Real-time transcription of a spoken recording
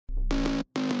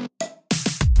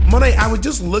Monet, I was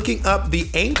just looking up the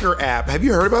Anchor app. Have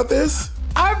you heard about this?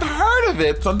 I've heard of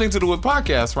it. Something to do with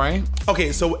podcasts, right?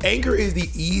 Okay, so Anchor is the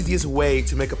easiest way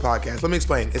to make a podcast. Let me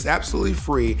explain. It's absolutely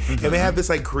free. And they have this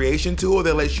like creation tool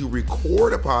that lets you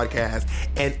record a podcast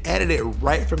and edit it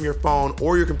right from your phone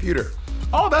or your computer.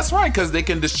 Oh, that's right, because they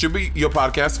can distribute your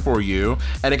podcast for you,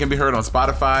 and it can be heard on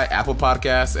Spotify, Apple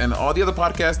Podcasts, and all the other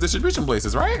podcast distribution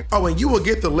places, right? Oh, and you will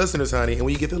get the listeners, honey. And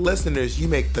when you get the listeners, you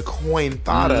make the coin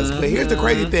fadas. But here's the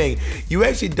crazy thing. You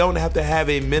actually don't have to have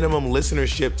a minimum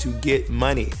listenership to get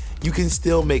money. You can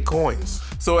still make coins.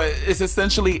 So it's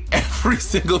essentially every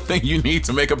single thing you need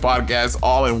to make a podcast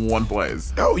all in one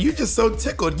place. Oh, you just so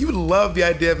tickled. You love the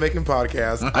idea of making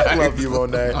podcasts. I love you,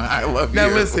 Monet. I love you. Now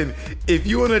listen, if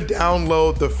you want to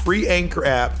download the free Anchor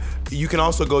app, you can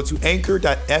also go to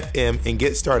anchor.fm and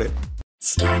get started.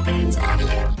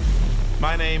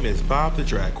 My name is Bob the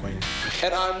Drag Queen.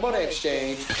 And I'm Money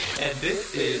Exchange. And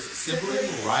this is Sibling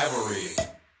Rivalry.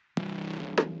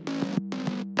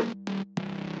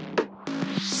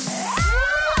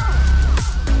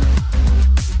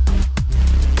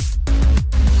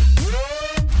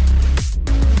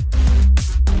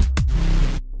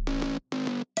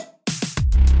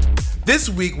 This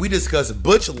week, we discuss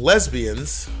butch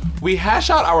lesbians. We hash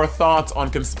out our thoughts on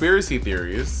conspiracy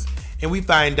theories. And we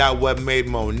find out what made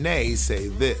Monet say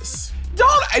this.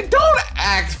 Don't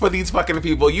act for these fucking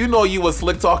people. You know you a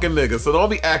slick talking nigga, so don't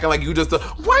be acting like you just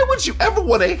why would you ever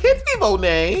want to hit me,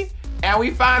 Monet? And we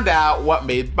find out what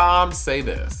made Bomb say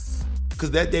this.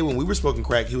 Because that day when we were smoking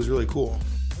crack, he was really cool.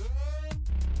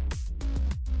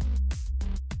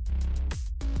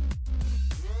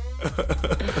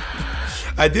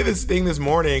 I did this thing this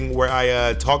morning where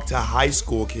I talked to high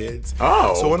school kids.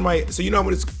 Oh. So I went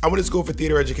to school for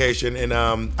theater education, and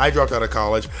I dropped out of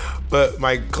college. But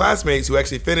my classmates who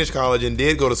actually finished college and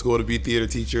did go to school to be theater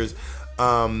teachers,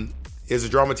 is a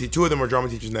drama teacher. Two of them are drama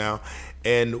teachers now,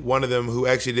 and one of them who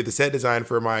actually did the set design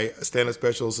for my stand-up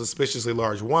special, Suspiciously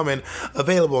Large Woman,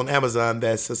 available on Amazon.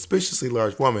 That's Suspiciously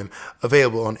Large Woman,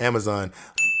 available on Amazon.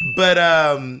 But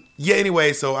yeah,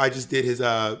 anyway, so I just did his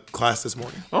class this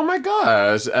morning. Oh my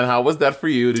gosh. And how was that for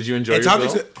you? Did you enjoy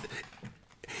yourself?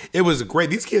 It was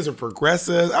great. These kids are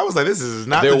progressive. I was like, this is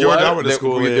not the Georgia I went to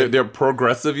school in. They're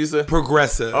progressive, you said?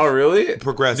 Progressive. Oh, really?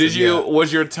 Progressive,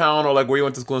 Was your town or like where you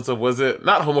went to school and stuff, was it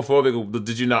not homophobic, but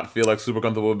did you not feel like super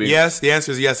comfortable being? Yes, the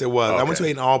answer is yes, it was. Okay. I went to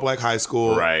an all-black high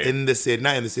school in the city,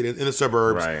 not in the city, in the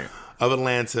suburbs of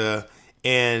Atlanta.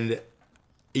 And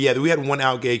yeah, we had one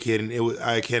out gay kid, and it was,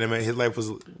 I can't imagine, his life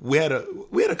was, we had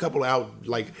a couple out,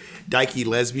 like, dykey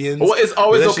lesbians. Well, it's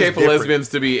always okay for lesbians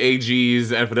to be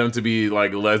AGs and for them to be,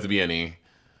 like, lesbian-y.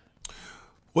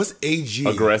 What's AG?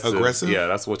 Aggressive? Yeah,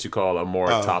 that's what you call a more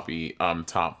top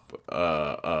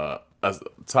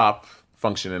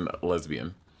functioning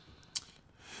lesbian.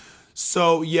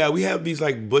 So, yeah, we have these,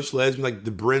 like, butch lesbians, like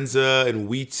Debrenza and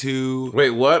We Too.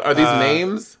 Wait, what? Are these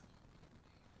names?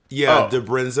 Yeah,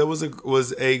 Debrenza was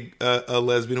a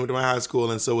lesbian who went to my high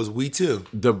school, and so was We Too.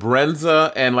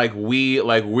 Debrenza and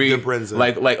Debrenza.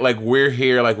 like we're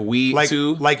here, like we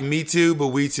too, like Me Too, but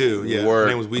We Too. Yeah, her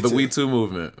name was We Too. The We Too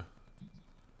movement.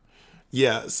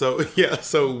 Yeah, so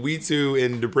We Too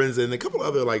and Debrenza and a couple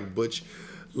other like butch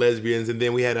lesbians, and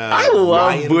then we had I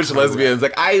love Ryan butch Conrad. lesbians.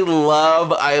 Like I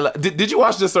love. Did you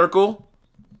watch The Circle?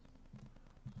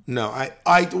 No,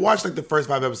 I watched like the first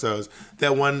 5 episodes.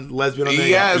 That one lesbian on there.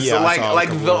 Yes, yeah, like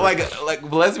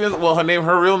lesbians. Well,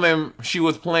 her real name. She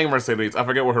was playing Mercedes. I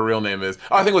forget what her real name is.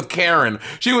 Oh, I think it was Karen.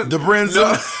 She was Debrenza.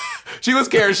 No, she was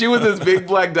Karen. She was this big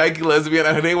black dykey lesbian,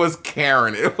 and her name was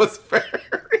Karen. It was very.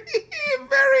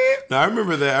 No, I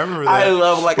remember that. I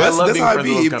love that's being how friends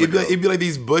with those kind of girls. It'd be like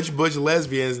these butch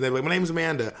lesbians, and they'd be like, "My name's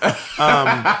Amanda."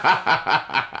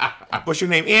 What's your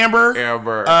name? Amber.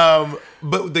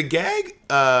 But the gag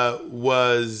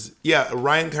was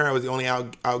Ryan Conrad was the only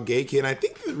out gay kid. And I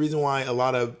think the reason why a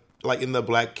lot of like in the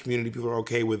black community people are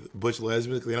okay with butch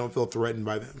lesbians because they don't feel threatened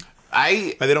by them.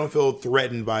 They don't feel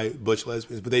threatened by butch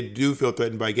lesbians, but they do feel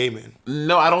threatened by gay men.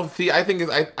 No, I don't see. I think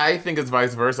it's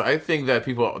vice versa. I think that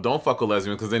people don't fuck with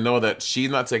lesbians because they know that she's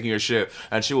not taking your shit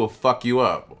and she will fuck you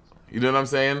up. You know what I'm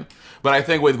saying? But I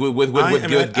think with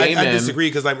gay men, I disagree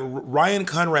because like Ryan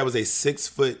Conrad was a 6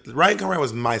 foot. Ryan Conrad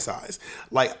was my size.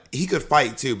 Like he could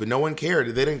fight too, but no one cared.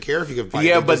 They didn't care if he could fight.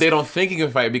 Yeah, but they don't think he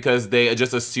can fight because they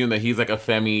just assume that he's like a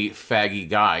faggy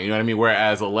guy. You know what I mean?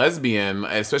 Whereas a lesbian,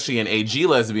 especially an AG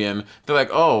lesbian, they're like,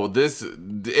 oh,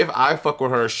 if I fuck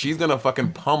with her, she's gonna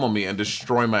fucking pummel me and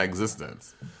destroy my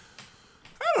existence.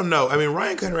 I don't know. I mean,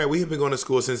 Ryan Conrad, we have been going to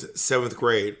school since 7th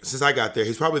grade. Since I got there.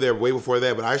 He's probably there way before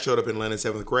that, but I showed up in Atlanta in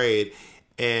 7th grade.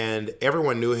 and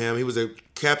everyone knew him. He was a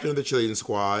captain of the cheerleading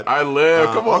squad. I live.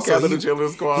 Come on, also, captain of the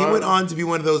cheerleading squad. He went on to be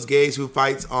one of those gays who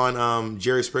fights on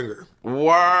Jerry Springer.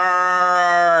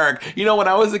 Work. You know, when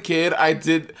I was a kid, I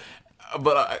did,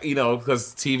 but you know,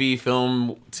 because TV,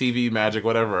 film, TV magic,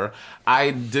 whatever.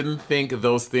 I didn't think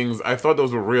those things. I thought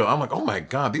those were real. I'm like, oh my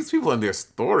god, these people and their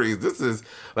stories. This is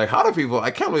like, how do people?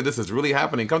 I can't believe this is really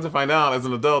happening. Come to find out, as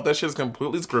an adult, that shit is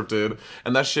completely scripted,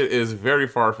 and that shit is very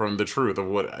far from the truth of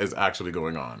what is actually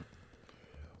going on.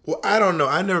 Well, I don't know.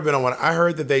 I've never been on one. I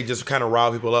heard that they just kind of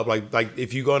rile people up. Like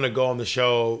if you're going to go on the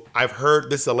show, I've heard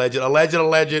this alleged.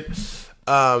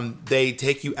 They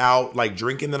take you out like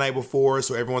drinking the night before,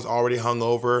 so everyone's already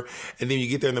hungover, and then you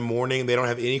get there in the morning. They don't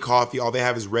have any coffee. All they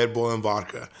have is Red Bull and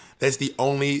vodka. That's the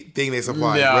only thing they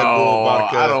supply. No, Red Bull and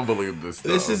vodka. I don't believe this.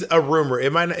 This is a rumor.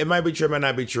 It might be true. It might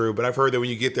not be true. But I've heard that when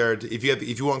you get there, if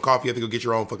you want coffee, you have to go get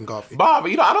your own fucking coffee. Bob,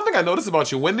 you know, I don't think I noticed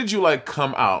about you. When did you like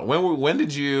come out? When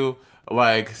did you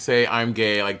like say I'm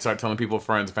gay? Like start telling people,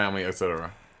 friends, family,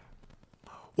 etc.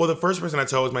 Well, the first person I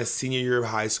told was my senior year of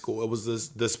high school. It was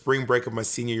the spring break of my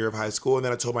senior year of high school, and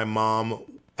then I told my mom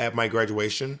at my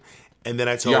graduation, and then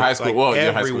I told your high school, like,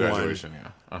 your everyone, high school graduation,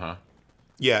 yeah,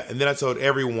 yeah, and then I told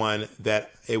everyone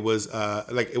that it was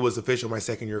it was official my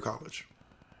second year of college.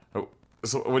 Oh,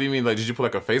 so what do you mean? Like, did you put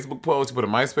like a Facebook post? You put a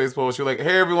MySpace post? You're like,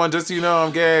 hey everyone, just so you know,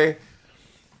 I'm gay.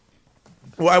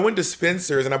 Well, I went to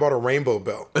Spencer's and I bought a rainbow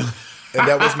belt. And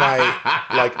that was my,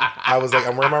 like, I was like,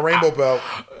 I'm wearing my rainbow belt.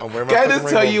 I'm wearing my Can I just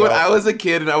tell you, when I was a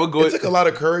kid and I would go... It took a lot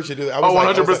of courage to do that.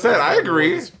 100%. I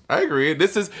agree. I agree.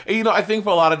 This is, you know, I think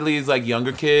for a lot of these, like,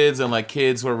 younger kids and, like,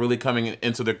 kids who are really coming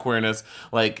into their queerness,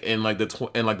 like, in, like, the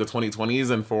 2020s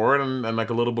and forward and, like,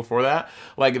 a little before that,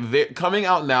 like, they're coming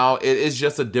out now, it is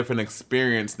just a different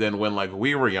experience than when, like,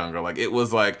 we were younger. Like, it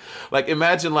was, like,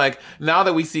 imagine, like, now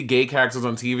that we see gay characters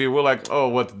on TV, we're like,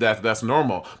 oh, that's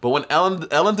normal. But when Ellen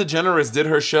DeGeneres did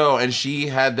her show and she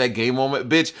had that gay moment,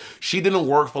 bitch, she didn't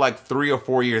work for like 3 or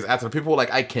 4 years after. People were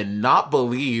like, I cannot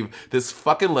believe this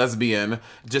fucking lesbian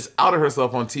just outed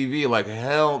herself on TV. Like,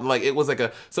 hell, like, it was like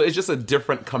so it's just a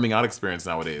different coming out experience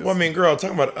nowadays. Well, I mean, girl,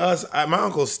 talking about us, my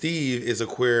Uncle Steve is a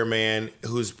queer man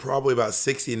who's probably about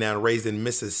 60 now, raised in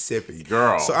Mississippi.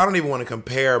 Girl. So I don't even want to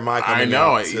compare my coming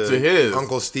out to his.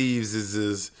 Uncle Steve's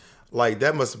is like,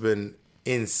 that must have been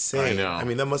insane. I know. I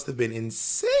mean, that must have been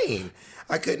insane.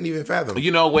 I couldn't even fathom.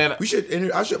 You know, when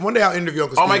one day I'll interview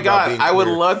Uncle Steve. Oh my God, I would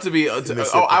love to be.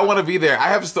 I want to be there. I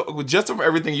have just from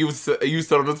everything you said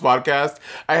on this podcast.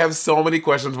 I have so many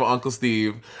questions for Uncle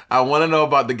Steve. I want to know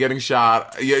about the getting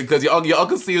shot. Because your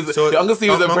Uncle Steve is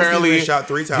apparently shot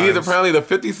 3 times. He is apparently the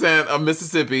 50 Cent of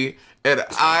Mississippi, and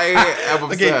I am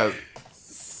obsessed.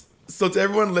 So to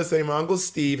everyone listening, my Uncle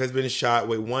Steve has been shot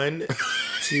 1,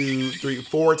 2, 3,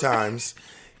 4 times.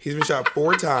 He's been shot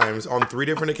 4 times on 3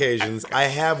 different occasions. I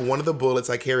have one of the bullets.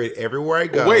 I carry it everywhere I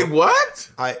go. Wait, what?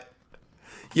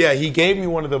 Yeah, he gave me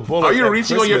one of the bullets. Are you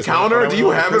reaching on your counter? Do you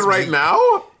have it right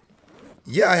now?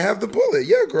 Yeah, I have the bullet.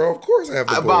 Yeah, girl, of course I have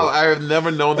the bullet. I have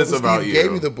never known this about you. He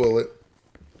gave me the bullet.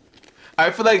 I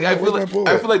feel like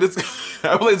this.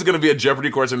 I feel like it's gonna be a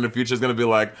Jeopardy question in the future. It's gonna be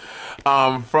like,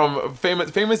 from famous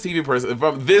TV person,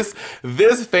 from this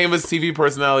famous TV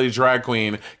personality drag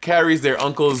queen carries their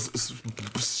uncle's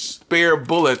spare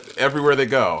bullet everywhere they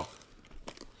go.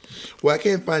 Well, I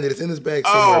can't find it. It's in his bag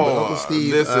somewhere. But Uncle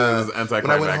Steve, this is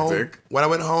anticlimactic. When I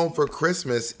went home for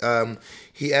Christmas,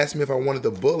 he asked me if I wanted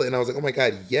the bullet, and I was like, "Oh my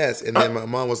God, yes!" And then my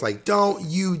mom was like, "Don't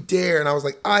you dare!" And I was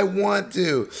like, "I want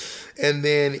to." And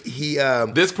then he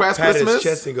this past patted Christmas his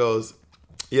chest and goes,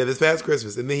 "Yeah, this past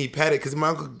Christmas." And then he patted because my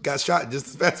uncle got shot just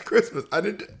this past Christmas.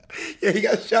 Yeah, he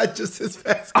got shot just this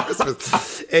past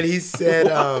Christmas. And he said,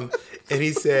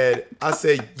 I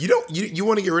said, you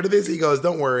want to get rid of this? He goes,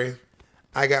 "Don't worry.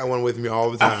 I got one with me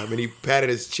all the time." And he patted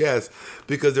his chest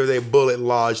because there's a bullet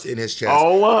lodged in his chest.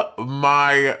 Oh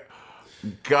my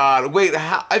God. Wait,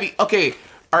 okay.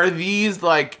 Are these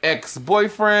like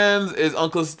ex-boyfriends? Is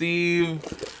Uncle Steve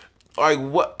like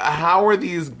what? How are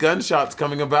these gunshots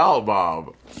coming about,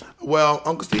 Bob? Well,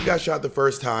 Uncle Steve got shot the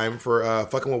first time for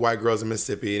fucking with white girls in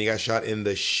Mississippi, and he got shot in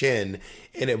the shin,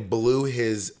 and it blew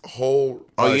his whole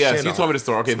yes, shin you off. told me the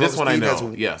story. Okay, So this Uncle one Steve I know.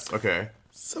 has- Yes, okay.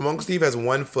 So Uncle Steve has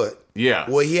 1 foot. Yeah.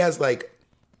 Well, he has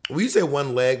we say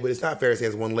 1 leg, but it's not fair to say he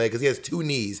has 1 leg because he has 2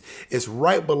 knees. It's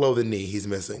right below the knee he's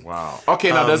missing. Wow. Okay,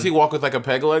 now does he walk with like a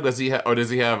peg leg? Does he have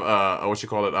what you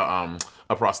call it,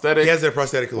 a prosthetic? He has a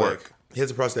prosthetic leg. He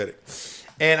has a prosthetic.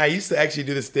 And I used to actually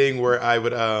do this thing where I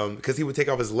would, because he would take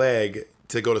off his leg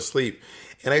to go to sleep.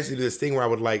 And I used to do this thing where I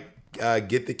would like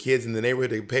get the kids in the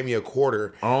neighborhood to pay me a quarter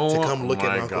to Oh, come look at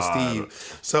my my Uncle God.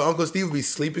 Steve. So Uncle Steve would be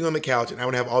sleeping on the couch, and I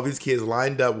would have all these kids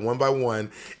lined up one by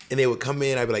one, and they would come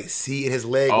in. I'd be like, see, and his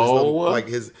leg was like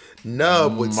his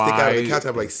nub would stick out of the My couch.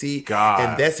 I'd be like, see, God.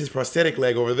 and that's his prosthetic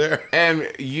leg over there.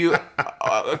 And you,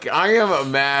 okay, I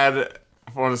am mad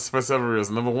for several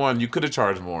reasons. Number one, you could have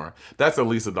charged more. That's at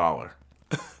least $1.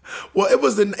 Well, it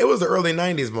was the early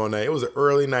 '90s, Monet. It was the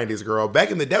early '90s, girl.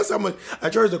 Back in the day, that's how much I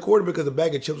charged a quarter because a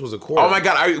bag of chips was a quarter. Oh my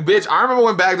God, bitch, I remember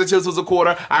when bags of chips was a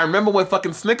quarter. I remember when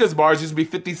fucking Snickers bars used to be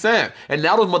 50 cents. And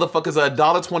now those motherfuckers are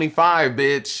 $1.25,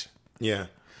 bitch. Yeah.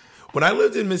 When I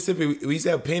lived in Mississippi, we used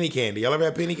to have penny candy. Y'all ever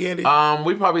have penny candy?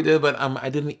 We probably did, but I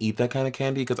didn't eat that kind of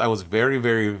candy because I was very,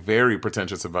 very, very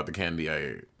pretentious about the candy I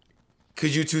ate.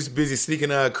 Because you too busy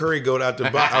sneaking a curry goat out the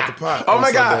pot. Oh on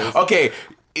my God. Sundays. Okay,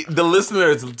 the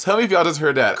listeners, tell me if y'all just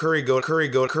heard that. Curry goat.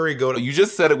 You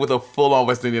just said it with a full-on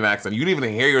West Indian accent. You didn't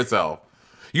even hear yourself.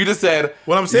 You just said.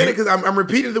 Well, I'm saying it because I'm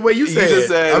repeating the way you said just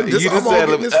said. I'm all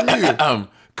getting this from you.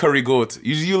 Curry goat.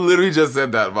 You literally just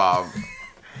said that, Bob.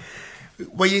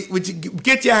 Well, would you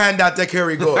get your hand out the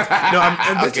curry goat? No,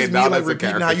 and this Okay, is now me like that's a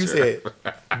repeating how you caricature.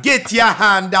 said it. Get your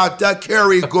hand out the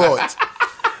curry goat.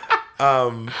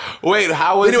 Wait,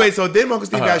 how was... Anyway, so then Uncle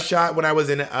Steve got shot when I was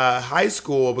in high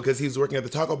school because he was working at the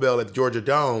Taco Bell at the Georgia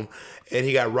Dome, and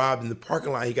he got robbed in the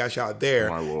parking lot. He got shot there.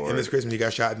 My Lord. And this Christmas, he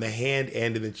got shot in the hand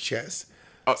and in the chest.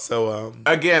 So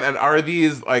Again, and are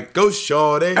these like... go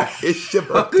shorty, it's your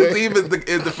Uncle birthday. Steve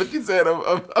is the 50 Cent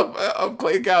of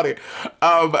Clayton County.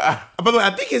 By the way,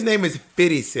 I think his name is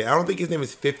 50 Cent. I don't think his name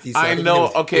is 50 Cent. I think know.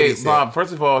 his name is Okay, 50 Cent. Bob.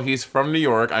 First of all, he's from New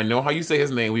York. I know how you say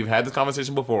his name. We've had this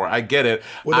conversation before. I get it.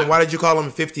 Well, then why did you call him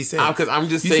 50 Cent? Because I'm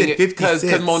just You saying said it 50 because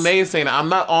cents. Monet is saying it. I'm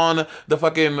not on the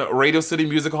fucking Radio City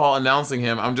Music Hall announcing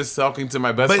him. I'm just talking to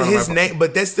my best But friend. his name,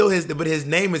 but that's still his. But his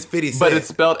name is 50 Cent. But it's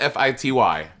spelled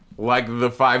FITY, like the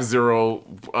 50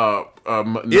 number.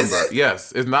 Is it?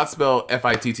 Yes, it's not spelled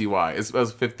FITTY. It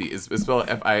spells 50. It's spelled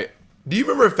FI. Do you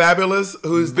remember Fabulous?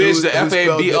 Who's Bitch, the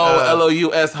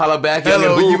FABOLOUS holla back.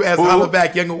 LOUS holla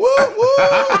back, young. Woo woo.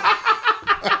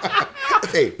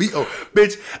 FABO,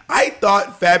 bitch. I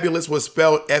thought Fabulous was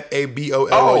spelled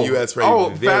FABOLOUS for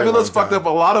a very Fabulous long fucked time. up a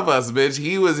lot of us, bitch.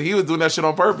 He was doing that shit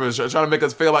on purpose, trying to make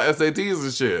us fail our SATs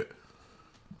and shit.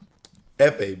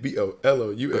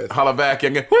 FABOLOUS. Holla back,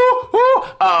 young. Woo,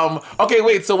 woo. Okay,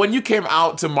 wait. So when you came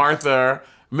out to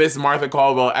Miss Martha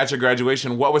Caldwell at your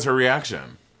graduation, what was her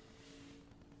reaction?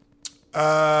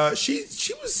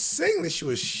 She was saying that she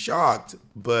was shocked,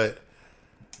 but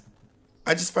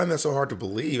I just find that so hard to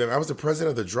believe. I mean, I was the president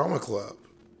of the drama club.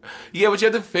 Yeah, but you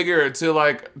have to figure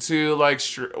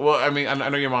well, I mean, I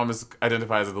know your mom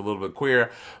identifies as a little bit queer,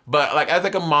 but like as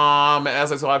like a mom, and as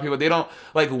like a lot of people, they don't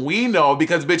like we know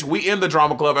because bitch, we in the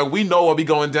drama club and we know what be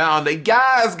going down. They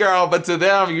guys, girl, but to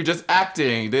them, you're just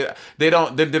acting. They're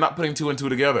not putting two and two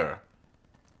together.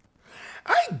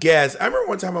 I guess. I remember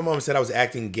one time my mom said I was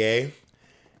acting gay,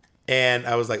 and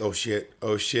I was like, oh shit.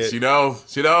 She knows.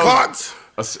 Caught.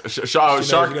 Shark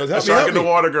knows. in Help the me.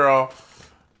 water, girl.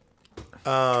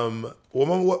 Well,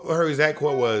 what her exact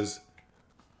quote was,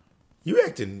 you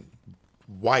acting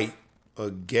white or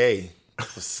gay or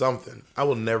something. I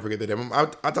will never forget that. I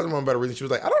talked to mom about a reason. She was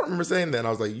like, I don't remember saying that. And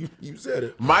I was like, you said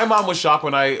it. My mom was shocked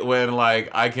when I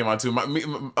came out too.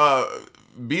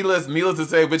 Needless to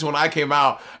say, bitch, when I came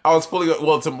out, I was fully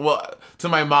to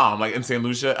my mom, like in St.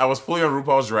 Lucia, I was fully on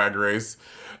RuPaul's Drag Race.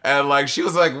 And like she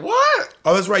was like, what?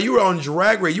 Oh, that's right. You were on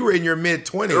Drag Race. You were in your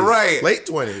mid-20s. Right. Late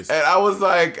 20s. And I was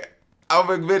like,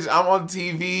 bitch, I'm on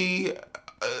TV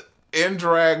in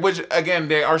drag, which again,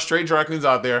 there are straight drag queens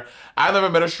out there. I've never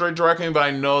met a straight drag queen, but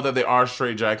I know that there are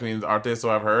straight drag queens out there, so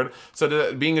I've heard.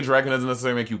 So being a drag queen doesn't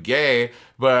necessarily make you gay,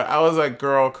 but I was like,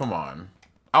 girl, come on.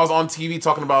 I was on TV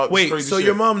talking about Wait, crazy so shit.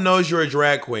 your mom knows you're a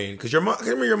drag queen? Because your mom, I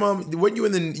remember your mom, weren't you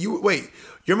in the,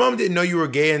 your mom didn't know you were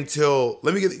gay until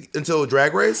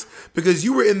Drag Race? Because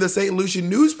you were in the St. Lucian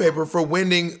newspaper for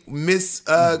winning Miss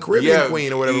Caribbean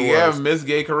Queen or whatever it was. Yeah, Miss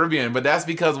Gay Caribbean. But that's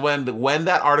because when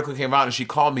that article came out and she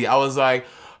called me, I was like,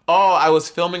 oh, I was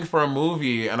filming for a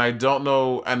movie and I don't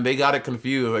know, and they got it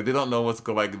confused. Like, they don't know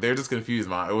they're just confused,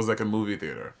 man. It was like a movie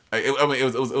theater. It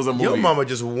was a movie. Your mama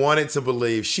just wanted to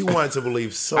believe. She wanted to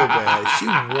believe so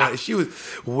bad. She was,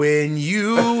 when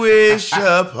you wish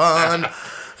upon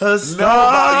a star. No,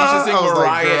 Bob, you should I sing was like,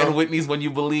 Mariah girl. and Whitney's When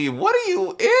You Believe. What are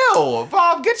you? Ew.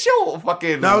 Bob, get your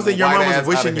fucking No, I was saying your white mom ass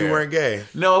was outta wishing you here. weren't gay.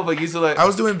 No, but you still like... I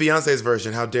was doing Beyonce's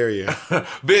version. How dare you?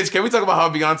 Bitch, can we talk about how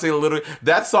Beyonce literally...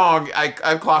 That song, I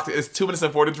clocked it. It's 2 minutes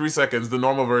and 43 seconds, the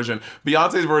normal version.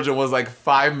 Beyonce's version was like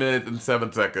 5 minutes and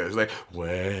 7 seconds. Like,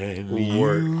 when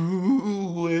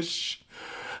you wish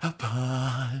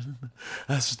upon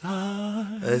a star.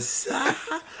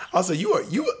 Also,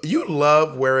 you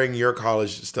love wearing your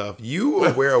college stuff. You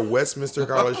will wear a Westminster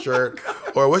College shirt,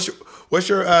 or what's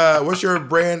your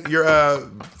brand? Your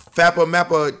Fappa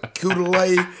Mappa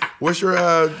Kool-Aid. What's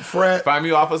your frat? Find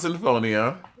me off of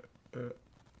Symphonia.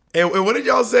 And what did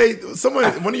y'all say?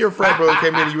 One of your frat brothers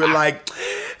came in and you were like,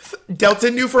 Delta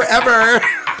New forever.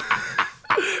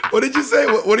 What did you say?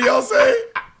 What do y'all say?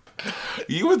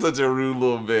 You were such a rude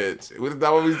little bitch. Was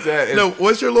that what we said? No,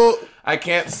 what's your little? I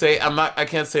can't say it on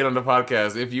the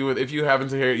podcast. If you happen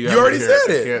to hear it, you already said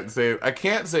it. I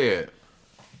can't say it.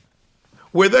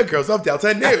 We're the girls of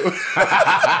Delta New.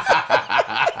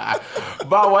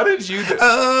 Bob, why didn't you?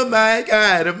 Oh my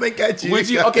God! Oh my God!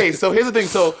 Okay, so here's the thing.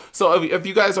 So if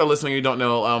you guys are listening, you don't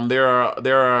know. There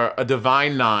are a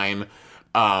Divine Nine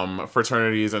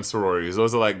fraternities and sororities.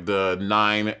 Those are like the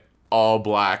 9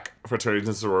 all-black fraternities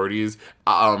and sororities.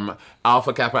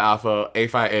 Alpha, Kappa, Alpha, A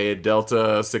Phi A,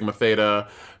 Delta, Sigma Theta,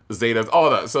 Zetas, all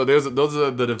that. So those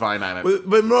are the Divine Nine.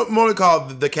 But more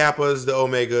called the Kappas, the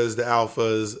Omegas, the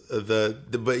Alphas,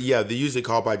 but yeah, they're usually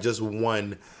called by just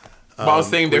one. But I was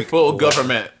saying they're full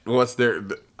government. What's their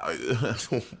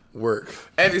work?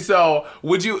 And so,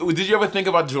 did you ever think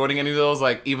about joining any of those?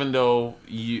 Like, even though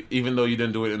you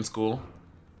didn't do it in school.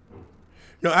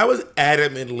 No, I was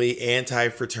adamantly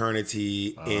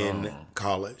anti-fraternity in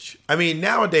college. I mean,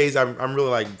 nowadays I'm really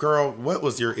like, girl, what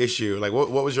was your issue? Like, what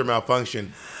was your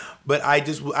malfunction? But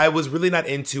I was really not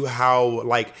into how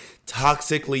like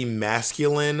toxically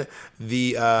masculine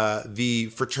the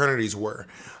fraternities were.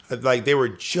 Like they were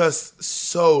just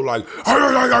so like,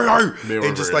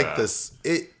 and just like this.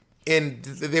 And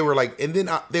they were like, and then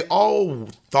they all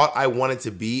thought I wanted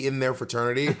to be in their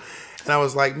fraternity. And I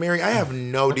was like, Mary, I have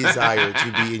no desire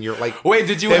to be in your like. Wait,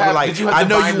 did you have? I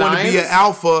know you want to be an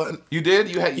alpha. You did.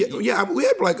 You had. Yeah, we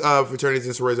had like fraternities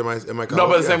and sororities in my college. No,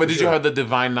 but the same. But did you have the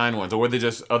Divine Nine ones, or were they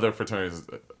just other fraternities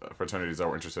that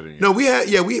were interested in you? No, we had.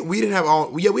 Yeah, we didn't have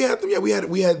all. Yeah, we had them. Yeah, we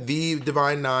had the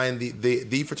Divine Nine,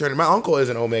 the fraternity. My uncle is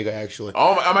an Omega actually.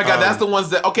 Oh my God, that's the ones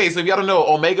that. Okay, so if y'all don't know,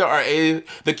 Omega are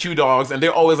the Q dogs, and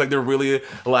they're always like they're really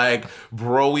like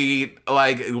bro-y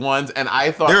like ones, and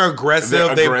I thought they're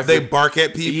aggressive. They bark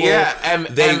at people. Yeah, and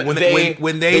when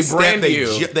they step,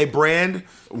 they brand.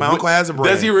 My uncle has a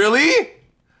brand. Does he really?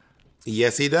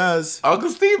 Yes, he does. Uncle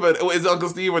Steve, is Uncle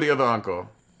Steve or the other uncle?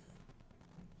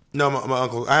 No, my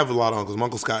uncle. I have a lot of uncles. My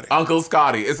Uncle Scotty. Uncle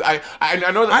Scotty. I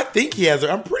know that. I think he has.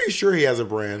 I'm pretty sure he has a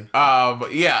brand.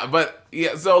 Yeah.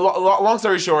 So long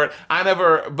story short, I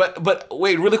never. But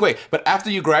wait, really quick. But after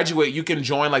you graduate, you can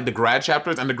join like the grad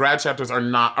chapters, and the grad chapters are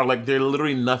like they're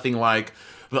literally nothing like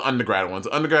the undergrad ones.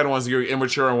 The undergrad ones, you're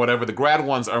immature and whatever. The grad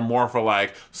ones are more for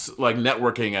like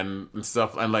networking and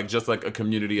stuff, and like just like a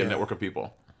community and network of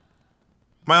people.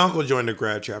 My uncle joined the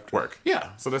grad chapter. Work.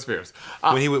 Yeah, so that's fierce.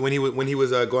 When he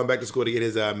was going back to school to get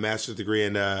his master's degree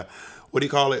in what do you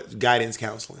call it? Guidance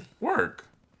counseling. Work.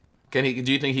 Do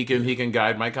you think he can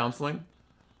guide my counseling?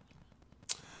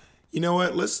 You know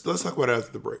what? Let's talk about it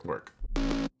after the break. Work.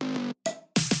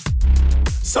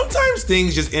 Sometimes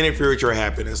things just interfere with your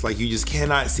happiness. Like you just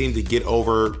cannot seem to get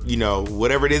over,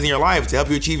 whatever it is in your life to help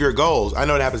you achieve your goals. I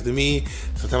know it happens to me.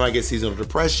 Sometimes I get seasonal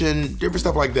depression, different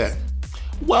stuff like that.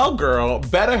 Well, girl,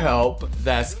 BetterHelp,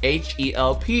 that's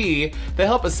HELP, they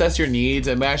help assess your needs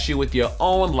and match you with your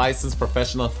own licensed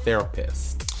professional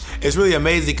therapist. It's really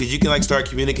amazing because you can start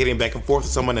communicating back and forth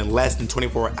with someone in less than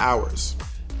 24 hours.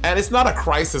 And it's not a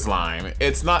crisis line.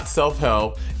 It's not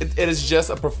self-help. It is just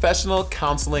a professional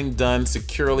counseling done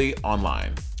securely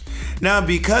online. Now,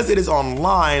 because it is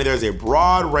online, there's a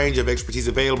broad range of expertise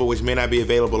available, which may not be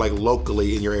available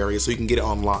locally in your area, so you can get it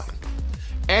online.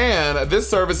 And this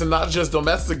service is not just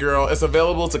domestic, girl. It's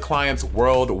available to clients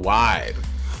worldwide.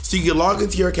 So you can log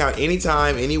into your account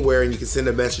anytime, anywhere, and you can send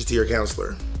a message to your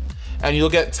counselor. And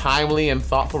you'll get timely and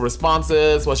thoughtful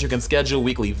responses, plus you can schedule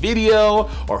weekly video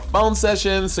or phone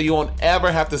sessions so you won't ever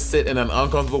have to sit in an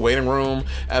uncomfortable waiting room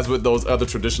as with those other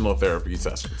traditional therapy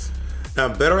sessions.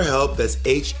 Now, BetterHelp, that's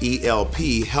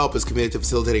HELP, help is committed to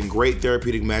facilitating great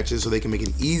therapeutic matches so they can make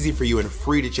it easy for you and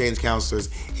free to change counselors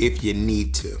if you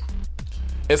need to.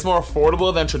 It's more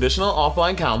affordable than traditional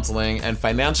offline counseling, and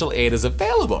financial aid is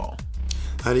available.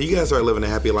 Honey, you gotta start living a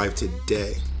happy life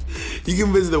today. You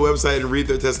can visit the website and read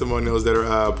their testimonials that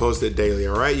are posted daily,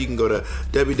 all right? You can go to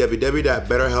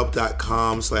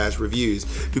www.betterhelp.com/reviews.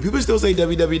 Do people still say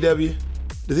www?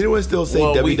 Does anyone still say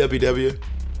www?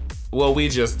 Well, we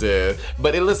just did.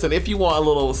 But listen, if you want a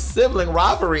little sibling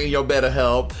rivalry in your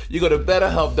BetterHelp, you go to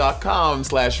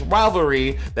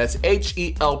betterhelp.com/rivalry, that's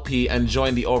HELP, and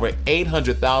join the over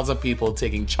 800,000 people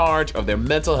taking charge of their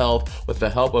mental health with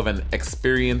the help of an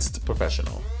experienced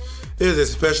professional. There's a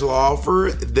special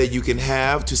offer that you can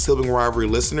have to Sibling Rivalry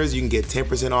listeners. You can get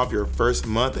 10% off your first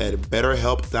month at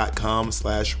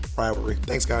betterhelp.com/rivalry.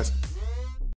 Thanks, guys.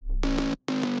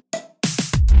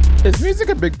 Is music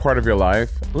a big part of your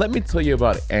life? Let me tell you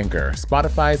about Anchor,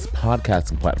 Spotify's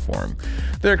podcasting platform.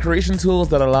 There are creation tools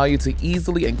that allow you to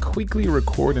easily and quickly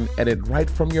record and edit right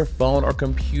from your phone or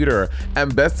computer.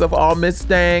 And best of all, Miss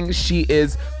Stang, she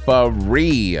is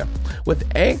free. With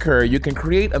Anchor, you can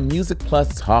create a Music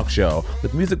Plus talk show.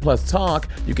 With Music Plus Talk,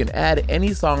 you can add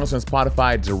any songs from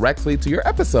Spotify directly to your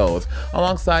episodes,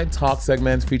 alongside talk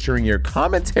segments featuring your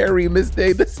commentary. Miss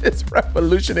Stang, this is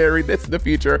revolutionary. This is the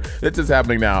future. This is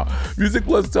happening now. Music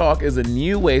Plus Talk is a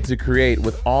new way to create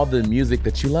with all the music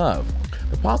that you love.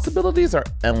 The possibilities are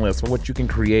endless for what you can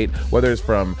create, whether it's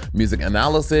from music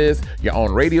analysis, your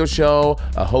own radio show,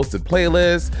 a hosted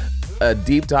playlist, a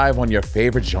deep dive on your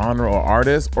favorite genre or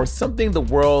artist, or something the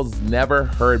world's never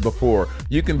heard before.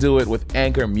 You can do it with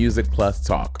Anchor Music Plus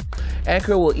Talk.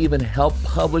 Anchor will even help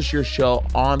publish your show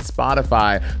on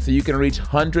Spotify so you can reach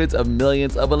hundreds of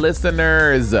millions of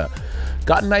listeners.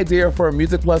 Got an idea for a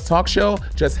Music Plus talk show?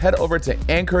 Just head over to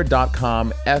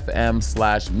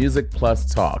anchor.com/FM/Music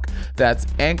Plus Talk. That's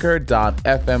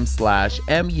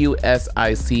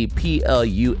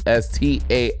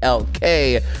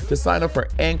anchor.fm/MUSICPLUSTALK to sign up for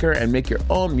Anchor and make your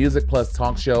own Music Plus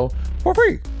talk show for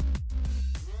free.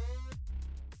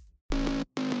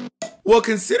 Well,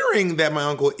 considering that my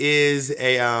uncle is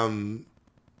has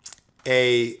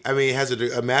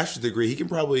a master's degree, he can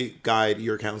probably guide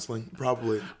your counseling.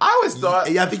 Probably. I always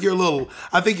thought. Yeah, I think you're a little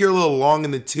long in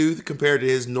the tooth compared to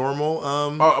his normal.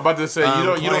 About to say you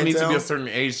don't need to be clientele. a certain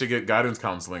age to get guidance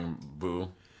counseling, boo.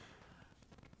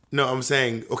 No, I'm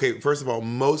saying, okay, first of all,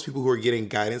 most people who are getting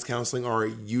guidance counseling are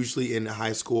usually in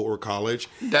high school or college.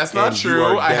 That's not and you true.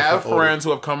 are I have definitely friends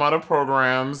who have come out of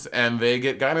programs and they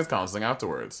get guidance counseling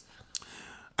afterwards.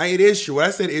 It is true. What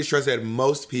I said is true. I said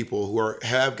most people who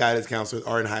have guidance counselors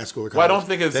are in high school or college. Well, I don't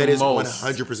think it's that is most.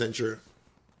 100% true.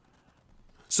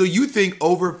 So you think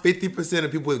over 50%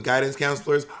 of people with guidance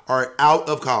counselors are out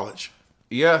of college?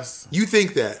 Yes. You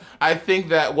think that? I think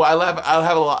that. Well, I'll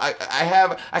have a lot.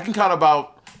 I can count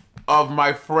about of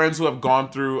my friends who have gone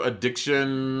through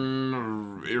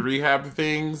addiction rehab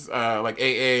things, like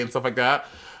AA and stuff like that.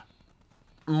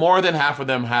 More than half of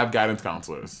them have guidance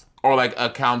counselors or like a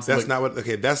counselor. That's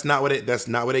not what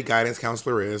a guidance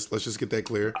counselor is. Let's just get that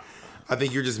clear. I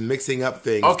think you're just mixing up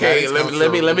things. Okay, Guidance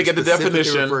let me get the specifically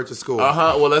definition. refer to school.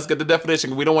 Well, let's get the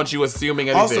definition. We don't want you assuming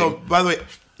anything. Also, by the way,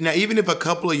 now even if a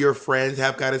couple of your friends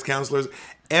have guidance counselors,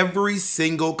 every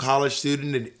single college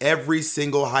student and every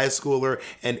single high schooler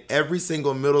and every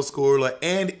single middle schooler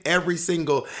and every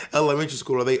single elementary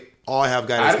schooler, they all have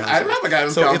guidance counselors. I didn't have a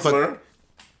guidance counselor.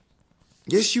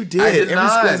 Yes, you did. I did every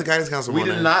not. school has a guidance counselor. We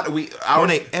did not.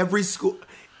 Every school.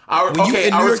 In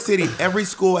New York City, every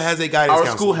school has a guidance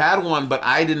counselor. Our school had one, but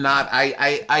I did not.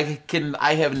 I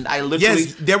literally.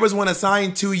 Yes, there was one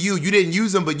assigned to you. You didn't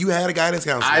use them, but you had a guidance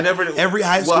counselor. I never. Every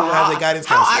high school has a guidance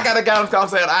counselor. How I got a guidance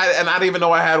counselor and I didn't even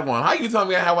know I had one. How you tell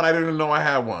me I had one? I didn't even know I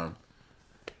had one.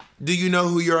 Do you know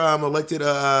who your elected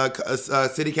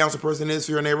city council person is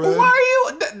for your neighborhood? Why are you?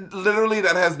 Literally,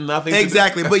 that has nothing.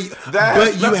 Exactly, to but do.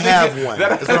 you have one.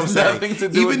 That That's what I'm has saying. nothing to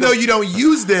do. Even though you don't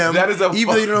use them, that is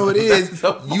even though you don't know who it is,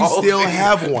 you still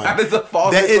have one. That is a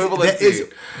false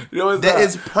equivalency. That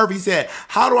is perfect. Said,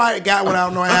 how do I got one? I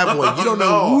don't know I have one. You don't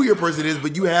know who your person is,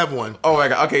 but you have one. Oh my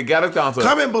god. Okay, guidance counselor.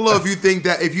 Comment below if you think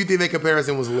that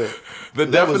comparison was lit. The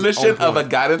definition of a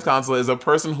guidance counselor is a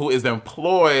person who is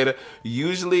employed,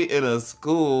 usually in a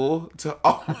school, to.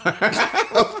 Oh my god.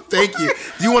 Thank you.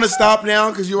 Do you want to stop now?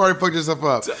 Because you already fucked yourself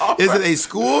up. Is it a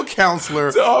school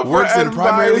counselor works in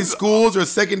primarily schools or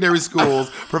secondary schools,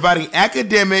 providing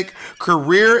academic,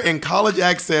 career, and college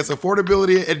access,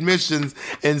 affordability, admissions,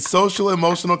 and social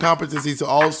emotional competency to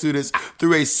all students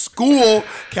through a school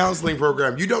counseling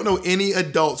program? You don't know any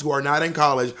adults who are not in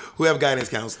college who have guidance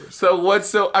counselors.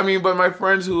 But my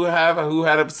friends who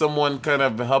had someone kind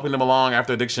of helping them along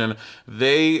after addiction,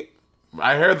 I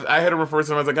heard them refer to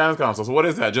them as a guidance counselor. So what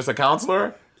is that? Just a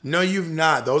counselor? No, you've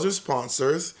not. Those are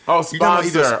sponsors. Oh,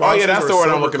 sponsor. Oh, yeah, that's the word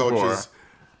I'm looking for.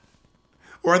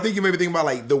 Or I think you may be thinking about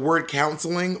like the word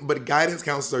counseling, but guidance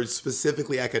counselors are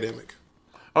specifically academic.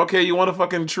 Okay, you want a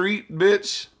fucking treat,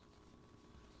 bitch?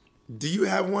 Do you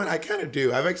have one? I kind of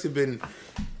do. I've actually been...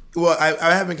 Well,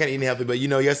 I have been kind of eating healthy, but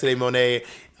yesterday Monet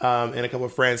and a couple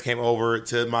of friends came over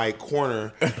to my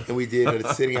corner, and we did it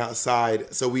sitting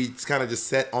outside. So we kind of just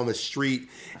sat on the street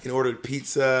and ordered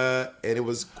pizza, and it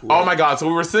was cool. Oh my God! So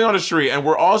we were sitting on the street, and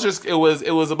we're all just it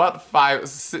was about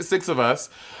six of us,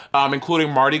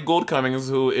 including Marty Gould Cummings,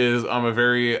 who is a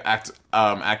very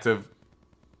active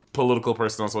political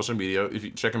person on social media. If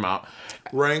you check him out,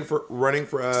 running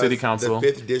for City Council, the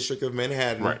 5th District of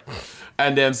Manhattan, right?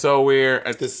 And then so we're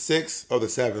at the 6th or the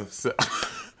 7th.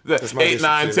 The 8,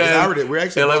 9, 10, we're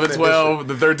actually 11, 12,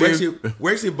 the 13th.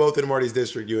 We're actually both in Marty's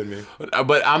district, you and me.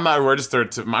 But I'm not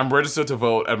registered I'm registered to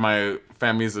vote at my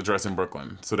family's address in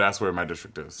Brooklyn. So that's where my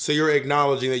district is. So you're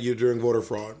acknowledging that you're doing voter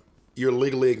fraud. You're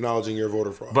legally acknowledging your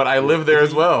voter fraud. But I live there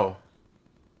as well.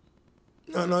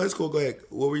 No, it's cool. Go ahead.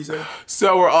 What were you saying?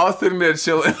 So we're all sitting there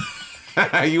chilling.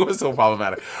 You were so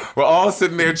problematic. We're all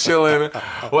sitting there chilling,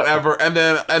 whatever, and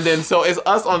then so it's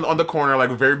us on the corner,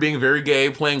 like being very gay,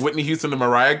 playing Whitney Houston and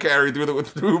Mariah Carey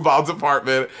through Bob's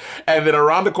apartment, and then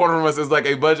around the corner from us is like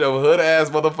a bunch of hood ass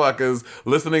motherfuckers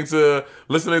listening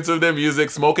to their music,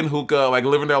 smoking hookah, like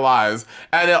living their lives,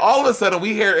 and then all of a sudden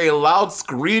we hear a loud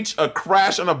screech, a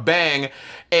crash, and a bang.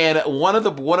 And one of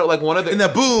the and the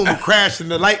boom crash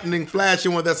and the lightning flash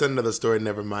and that's another story.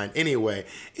 Never mind. Anyway,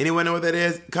 anyone know what that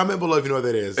is? Comment below if you know what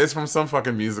that is. It's from some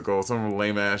fucking musical, some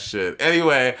lame ass shit.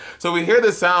 Anyway, so we hear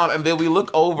the sound and then we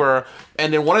look over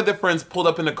and then one of the friends pulled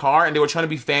up in the car and they were trying to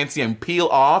be fancy and peel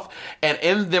off. And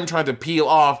in them trying to peel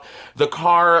off, the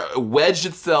car wedged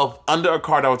itself under a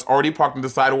car that was already parked on the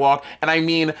sidewalk. And I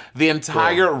mean, the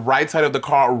entire right side of the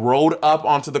car rolled up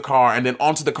onto the car and then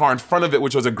onto the car in front of it,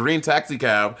 which was a green taxi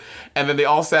cab. And then they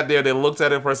all sat there, they looked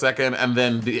at it for a second, and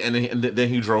then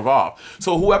he drove off.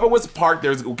 So whoever was parked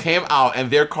there came out, and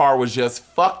their car was just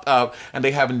fucked up, and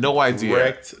they have no idea.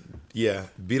 Wrecked. Yeah,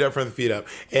 beat up from the feet up.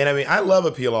 And I mean, I love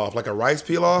a peel off, like a rice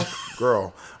peel off,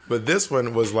 girl. But this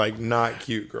one was like not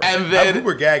cute, girl. And then we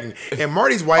were gagging. And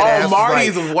Marty's white ass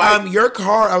Marty's was like, white. Your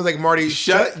car. I was like, Marty,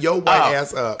 shut your white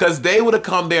ass up. Because they would have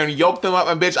come there and yoked them up,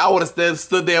 and bitch, I would have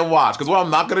stood there and watched. Because what I'm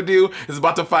not gonna do is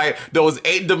about to fight those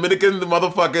 8 Dominican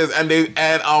motherfuckers and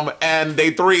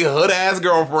they 3 hood ass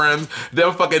girlfriends.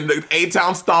 Them fucking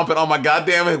A-Town stomping on my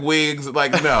goddamn wigs.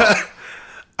 Like no.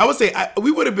 I would say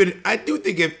we would have been. I do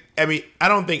think I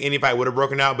don't think any fight would have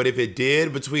broken out, but if it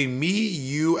did, between me,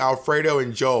 you, Alfredo,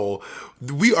 and Joel,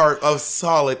 we are a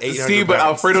solid 800 See, but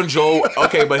pounds. Alfredo and Joel,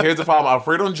 okay, but here's the problem.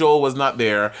 Alfredo and Joel was not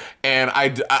there, and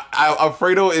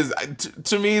Alfredo is,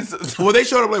 to me... Well, they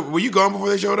showed up, like, were you gone before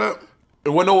they showed up?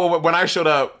 When I showed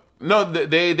up, no,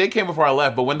 they came before I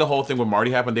left, but when the whole thing with Marty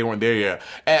happened, they weren't there yet.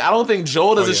 And I don't think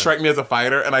Joel doesn't strike me as a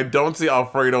fighter, and I don't see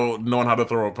Alfredo knowing how to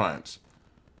throw a punch.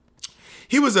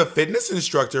 He was a fitness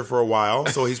instructor for a while,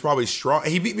 so he's probably strong.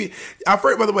 He beat me.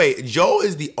 Alfred, by the way, Joel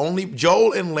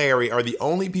and Larry are the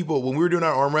only people, when we were doing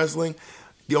our arm wrestling,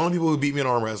 the only people who beat me in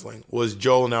arm wrestling was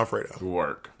Joel and Alfredo.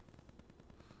 Work.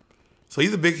 So he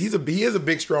is a big,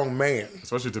 strong man.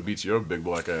 Especially to beat your big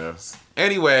black ass.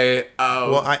 Anyway.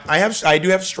 Well, I do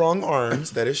have strong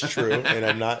arms. That is true, and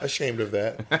I'm not ashamed of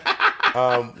that.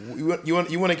 You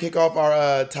want to kick off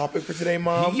our topic for today,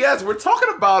 Mom? Yes, we're talking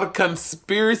about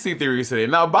conspiracy theories today.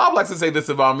 Now, Bob likes to say this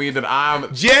about me, that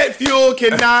I'm... Jet fuel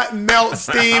cannot melt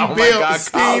steam,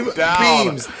 steam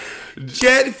beams.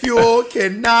 Jet fuel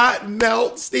cannot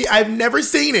melt steam. I've never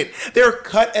seen it. They're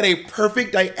cut at a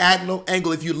perfect diagonal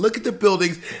angle. If you look at the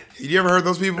buildings, you ever heard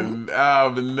those people?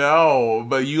 No,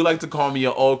 but you like to call me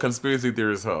an old conspiracy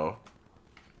theorist hoe.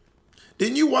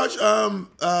 Didn't you watch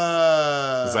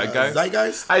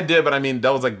Zeitgeist? I did, but I mean,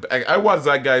 that was like, I watched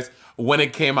Zeitgeist when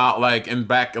it came out, like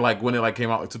when it came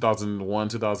out, like 2001,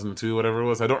 2002, whatever it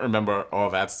was. I don't remember all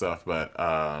that stuff, but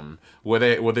were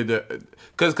they so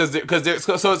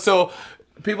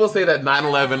people say that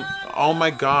 9/11. Oh my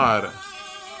god,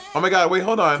 wait,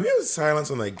 hold on. Can we have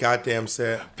silence on the goddamn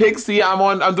set? Pixie,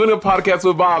 I'm doing a podcast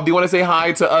with Bob. Do you want to say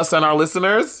hi to us and our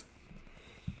listeners?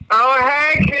 Oh,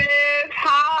 hey, kids.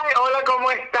 Hi. Hola, ¿cómo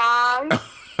están?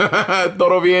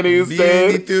 ¿Todo bien y usted?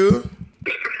 Bien, ¿y tú?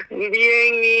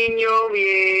 Bien, niño,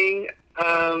 bien.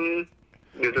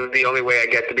 This is the only way I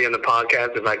get to be on the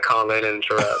podcast if I call in and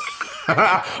interrupt.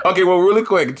 Okay, well, really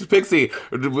quick. Pixie,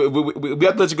 we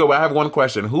have to let you go, but I have one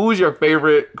question. Who's your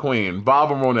favorite queen,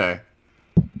 Bob or Monet?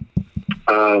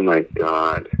 Oh, my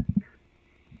God.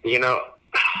 You know,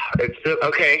 it's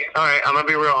okay. All right, I'm going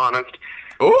to be real honest.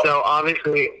 Ooh. So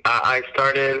obviously, I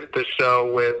started the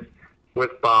show with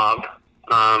Bob, and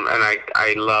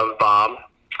I love Bob.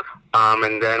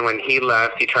 And then when he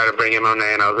left, he tried to bring in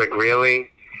Monet, and I was like, really?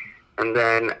 And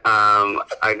then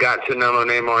I got to know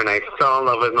Monet more, and I fell in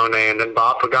love with Monet, and then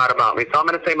Bob forgot about me, so I'm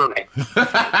going to say Monet.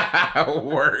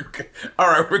 Work. All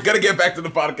right, we're gonna get back to the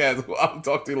podcast. I'll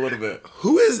talk to you in a little bit.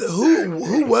 Who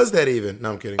was that even?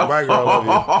 No, I'm kidding. Bye, girl. I love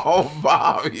you. Oh,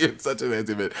 Bob, you're such an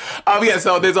intimate. Yeah,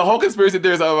 so there's a whole conspiracy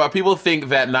theories about people think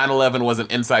that 9/11 was an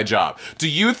inside job. Do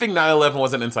you think 9/11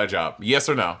 was an inside job? Yes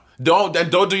or no?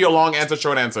 Don't do your long answer,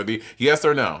 short answer. Yes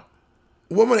or no?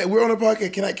 Woman, we're on a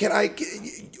podcast. Can I?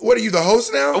 What are you, the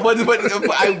host now? But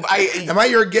Am I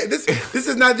your guest? This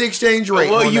is not the exchange rate.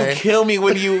 well, Monet. you kill me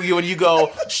when you go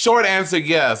short answer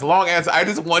yes, long answer. I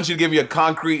just want you to give me a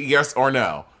concrete yes or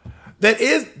no. That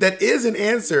is an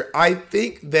answer. I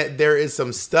think that there is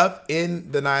some stuff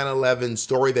in the 9/11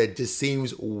 story that just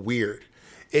seems weird.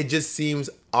 It just seems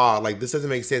odd. Like, this doesn't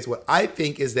make sense. What I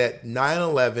think is that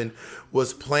 9/11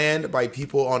 was planned by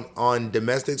people on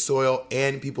domestic soil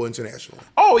and people internationally.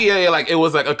 Oh yeah, like it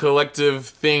was like a collective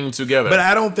thing together. But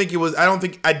I don't think it was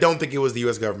the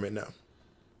US government, no.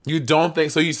 You don't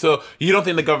think so? You don't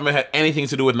think the government had anything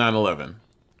to do with 9/11?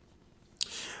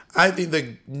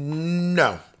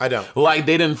 No, I don't. Like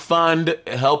they didn't fund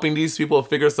helping these people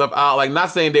figure stuff out. Like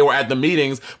not saying they were at the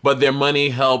meetings, but their money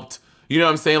helped. You know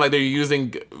what I'm saying? Like they're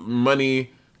using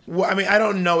money. Well, I mean, I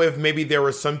don't know if maybe there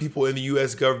were some people in the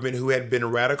U.S. government who had been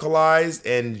radicalized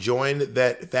and joined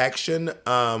that faction,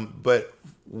 but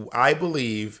I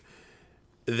believe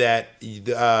that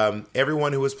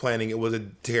everyone who was planning it was a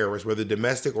terrorist, whether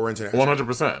domestic or international.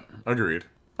 100%. Agreed.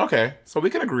 Okay, so we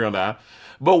can agree on that.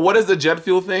 But what is the jet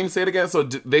fuel thing? Say it again. So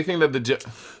they think that the jet...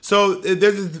 So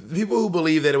there's people who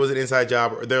believe that it was an inside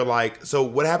job. They're like, so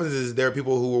what happens is there are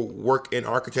people who work in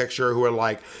architecture who are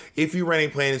like, if you ran a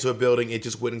plane into a building, it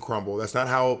just wouldn't crumble. That's not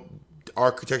how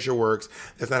architecture works.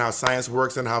 That's not how science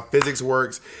works and how physics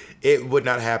works. It would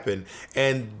not happen.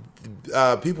 And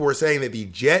people were saying that the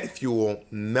jet fuel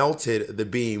melted the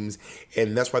beams,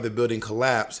 and that's why the building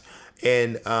collapsed.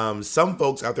 And some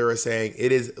folks out there are saying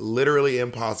it is literally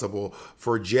impossible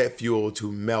for jet fuel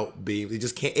to melt beams.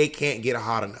 It can't get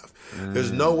hot enough.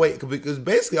 There's no way, because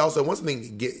basically also once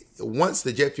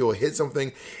the jet fuel hits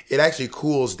something, it actually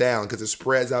cools down because it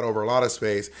spreads out over a lot of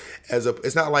space.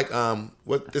 It's not like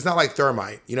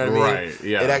thermite. You know what I mean? Right.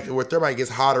 Yeah. Where thermite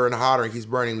gets hotter and hotter and keeps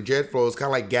burning. Jet fuel is kind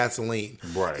of like gasoline.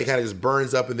 Right. It kind of just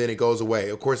burns up and then it goes away.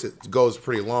 Of course, it goes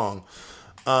pretty long.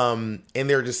 And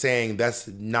they're just saying that's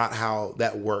not how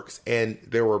that works. And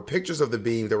there were pictures of the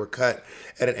beam that were cut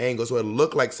at an angle, so it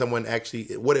looked like someone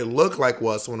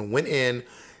went in,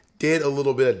 did a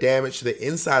little bit of damage to the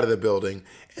inside of the building,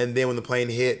 and then when the plane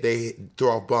hit, they threw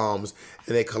off bombs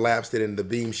and they collapsed it, and the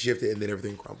beam shifted, and then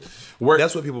everything crumbled.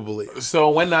 That's what people believe. So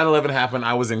when 9/11 happened,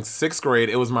 I was in 6th grade.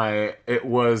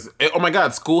 Oh my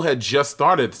God, school had just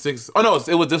started. This was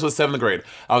 7th grade.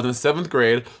 I was in 7th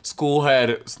grade.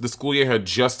 The school year had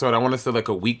just started. I want to say like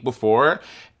a week before.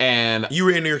 And you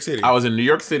were in New York City. I was in New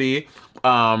York City,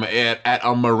 at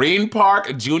a Marine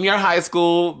Park Junior High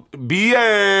School,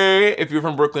 BA. If you're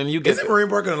from Brooklyn, you get. Isn't Marine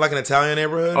Park like an Italian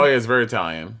neighborhood? Oh yeah, it's very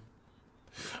Italian.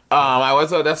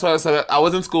 That's why I said I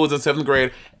was in school. I was in 7th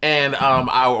grade, and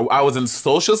I was in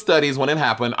social studies when it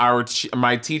happened.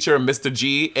 My teacher, Mr.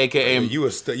 G, aka and you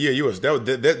in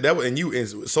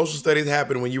social studies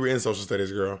happened when you were in social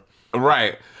studies, girl.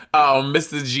 Right.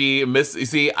 Mr. G, you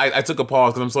see, I took a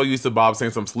pause because I'm so used to Bob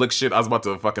saying some slick shit. I was about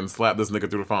to fucking slap this nigga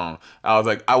through the phone. I was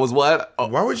like, I was what?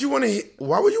 Why would you want to hit?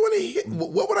 What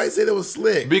would I say that was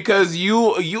slick? Because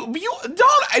you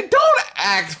don't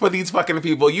act for these fucking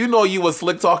people. You know you a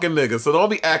slick talking nigga, so don't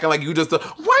be acting like you just.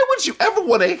 Why would you ever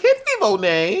want to hit me,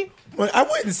 Monet? Well, I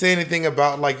wouldn't say anything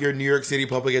about like your New York City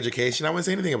public education. I wouldn't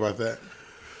say anything about that.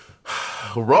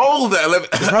 Roll that.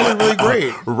 It's probably really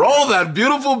great. Roll that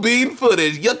beautiful bean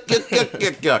footage. Yuck, yuck, yuck,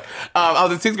 yuck, yuck. I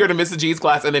was in 6th grade in Mr. G's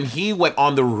class, and then he went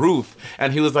on the roof,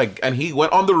 and he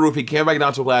came back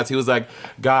down to class. He was like,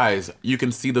 guys, you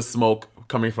can see the smoke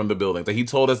coming from the building. Like, he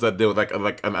told us that there was like a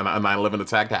 9/11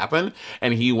 attack happened,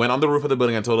 and he went on the roof of the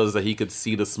building and told us that he could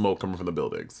see the smoke coming from the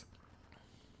buildings.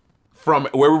 From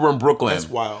where we were in Brooklyn. That's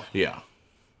wild. Yeah.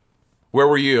 Where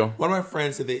were you? One of my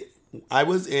friends said I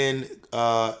was in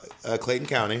Clayton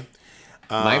County.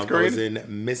 9th grade? I was in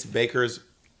Miss Baker's.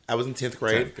 I was in 10th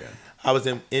grade. 10th, yeah. I was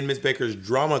in Miss Baker's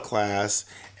drama class,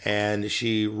 and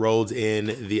she rolled in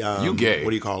the. You gay? What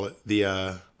do you call it?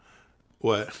 The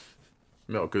what?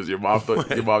 No, because your mom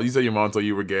thought you said your mom thought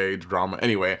you were gay. Drama.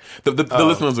 Anyway, the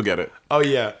listeners will get it. Oh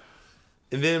yeah.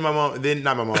 And then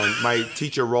my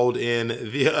teacher rolled in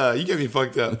the. You get me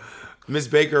fucked up. Miss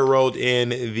Baker rolled in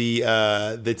the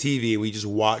TV. We just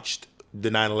watched the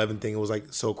 9/11 thing. It was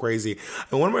like so crazy.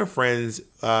 And one of my friends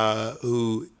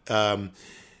who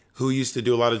who used to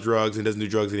do a lot of drugs and doesn't do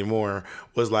drugs anymore,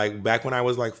 was like, back when I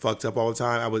was like fucked up all the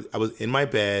time, I was in my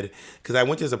bed because I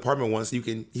went to his apartment once. He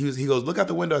goes, look out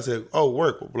the window. I said, oh,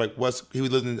 work. Like, he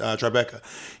was living in Tribeca.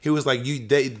 He was like,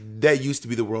 that used to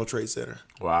be the World Trade Center.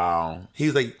 Wow. He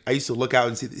was like, I used to look out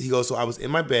and see. He goes, so I was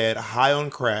in my bed, high on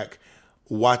crack,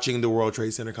 watching the World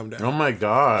Trade Center come down. Oh my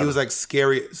God. He was like,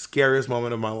 scariest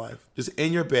moment of my life. Just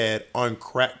in your bed on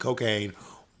crack cocaine,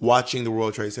 watching the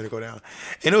World Trade Center go down.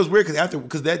 And it was weird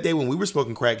because that day when we were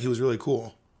smoking crack, he was really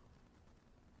cool.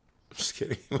 I'm just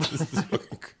kidding.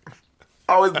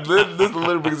 Oh, this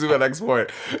literally brings me to my next point.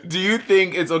 Do you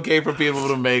think it's okay for people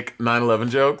to make 9/11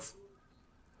 jokes?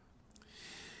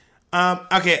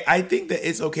 Okay, I think that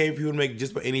it's okay for people to make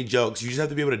just about any jokes. You just have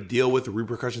to be able to deal with the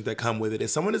repercussions that come with it.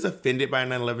 If someone is offended by a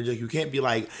 9/11 joke, you can't be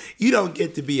like, you don't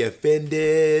get to be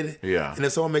offended. Yeah. And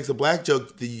if someone makes a black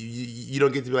joke, you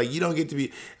don't get to be like, you don't get to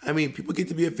be. I mean, people get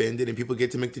to be offended and people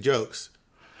get to make the jokes.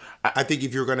 I think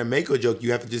if you're going to make a joke,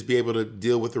 you have to just be able to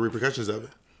deal with the repercussions of it.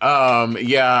 I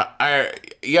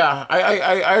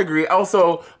agree.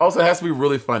 Also, it has to be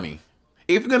really funny.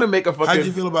 If you're gonna make a fucking... How did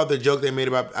you feel about the joke they made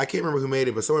about... I can't remember who made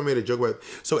it, but someone made a joke about...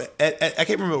 So, I can't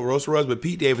remember what roast it was, but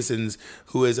Pete Davidson's,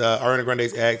 who is Ariana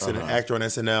Grande's ex and an actor on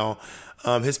SNL,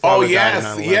 his father died in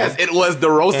 9/11. Yes, it was the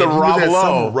roast of Rob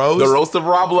Lowe. The roast of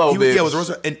Rob Lowe, bitch. Yeah, it was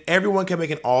roast, and everyone kept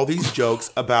making all these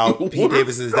jokes about Pete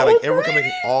Davidson's death. Like, everyone kept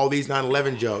making all these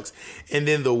 9/11 jokes. And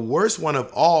then the worst one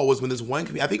of all was when this one...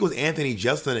 I think it was Anthony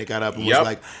Jeselnik that got up and was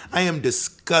like, I am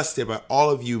disgusted by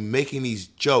all of you making these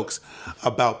jokes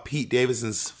about Pete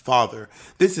Davidson's father.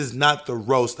 This is not the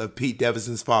roast of Pete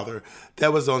Davidson's father.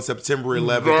 That was on September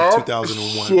 11th,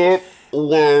 2001. Shit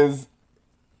was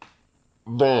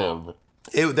bad.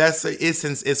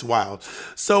 It's wild.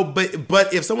 So,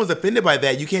 but if someone's offended by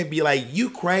that, you can't be like, you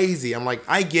crazy. I'm like,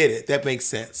 I get it. That makes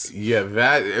sense. Yeah,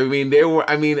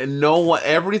 no one,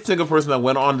 every single person that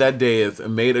went on that day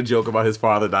made a joke about his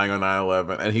father dying on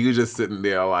 9/11, and he was just sitting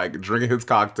there like drinking his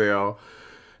cocktail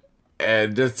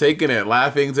and just taking it,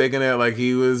 laughing, taking it like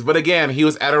he was. But again, he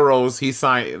was at a roast. He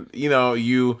signed,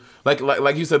 you like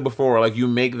you said before, like you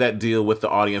make that deal with the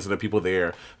audience and the people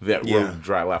there that were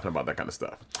dry laughing about that kind of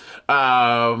stuff.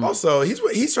 Also,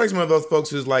 he strikes me one of those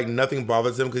folks who's like nothing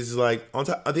bothers him because he's like,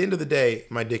 at the end of the day,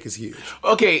 my dick is huge.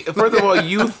 Okay, first of all,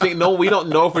 you think we don't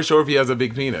know for sure if he has a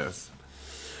big penis.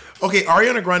 Okay,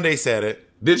 Ariana Grande said it.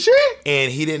 Did she?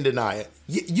 And he didn't deny it.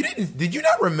 You didn't? Did you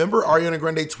not remember Ariana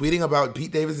Grande tweeting about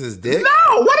Pete Davidson's dick?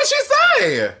 No. What did she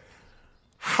say?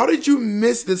 How did you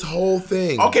miss this whole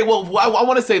thing? Okay, well, I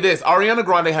want to say this. Ariana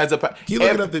Grande has a... Can you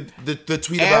look up the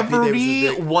tweet about Pete Davidson's dick?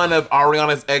 Every one of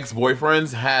Ariana's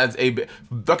ex-boyfriends has a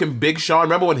fucking Big Sean.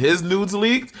 Remember when his nudes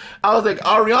leaked? I was like,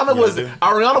 Ariana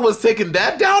was taking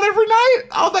that down every night?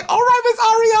 I was like, all right, Miss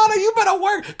Ariana, you better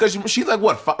work. Because she's like,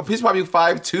 what? He's probably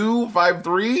 5'2",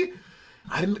 5'3".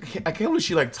 I can't believe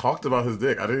she like talked about his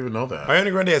dick. I didn't even know that.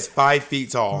 Ariana Grande is 5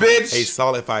 feet tall. Bitch! A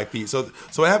solid 5 feet. So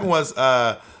what happened was...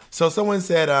 So someone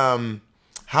said,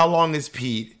 how long is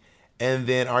Pete? And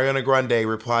then Ariana Grande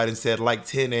replied and said, like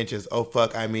 10 inches. Oh,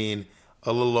 fuck, I mean,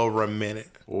 a little over a minute.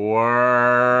 Work.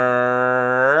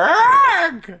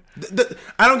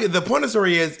 I don't get, the point of the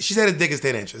story is, she said his dick is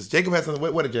 10 inches. Jacob has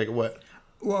something, what did Jacob, what?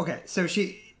 Well, okay, so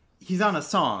he's on a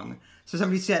song. So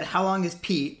somebody said, how long is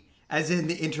Pete? As in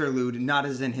the interlude, not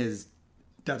as in his ...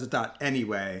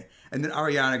 anyway. And then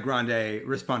Ariana Grande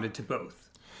responded to both.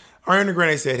 Ariana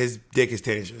Grande said his dick is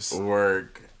 10 inches.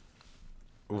 Work.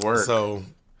 So,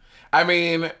 I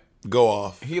mean, go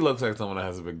off. He looks like someone that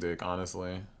has a big dick,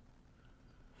 honestly.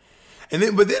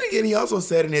 But then again, he also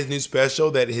said in his new special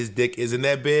that his dick isn't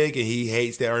that big, and he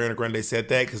hates that Ariana Grande said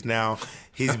that because now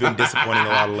he's been disappointing a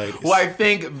lot of ladies. Well, I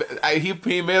think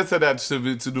he may have said that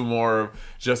to do more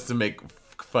just to make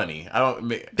funny.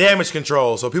 Damage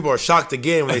control. So people are shocked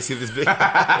again when they see this video.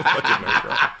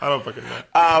 I don't fucking know.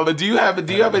 But do you have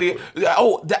any?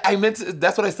 Oh,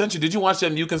 that's what I sent you. Did you watch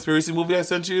that new conspiracy movie I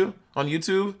sent you on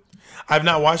YouTube? I've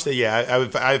not watched it yet.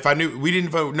 If I knew we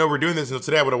didn't know we're doing this until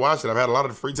today, I would have watched it. I've had a lot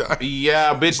of free time.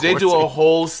 Yeah, bitch. They do a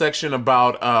whole section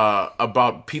about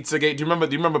Pizzagate. Do you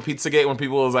remember Pizzagate when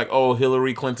people was like, "Oh,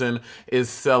 Hillary Clinton is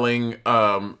selling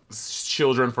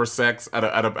children for sex in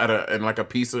a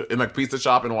pizza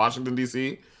shop in Washington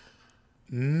D.C."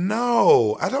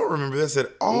 No, I don't remember this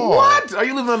at all. What? Are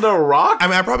you living under a rock? I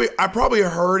mean, I probably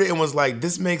heard it and was like,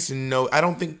 "This makes no." I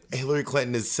don't think Hillary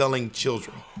Clinton is selling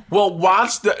children. Well,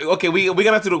 watch we're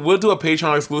gonna have to we'll do a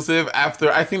Patreon exclusive after.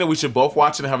 I think that we should both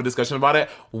watch it and have a discussion about it.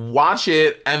 Watch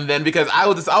it, and then because I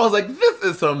was like, this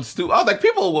is some stupid. I was like,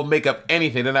 people will make up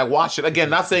anything. Then I watched it again,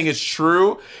 not saying it's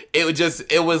true.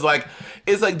 It was like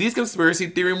it's like these conspiracy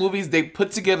theory movies, they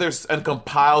put together and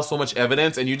compile so much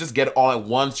evidence, and you just get it all at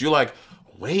once. You're like,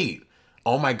 wait,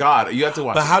 oh my God, you have to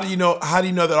watch But it. how do you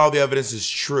know that all the evidence is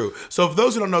true? So for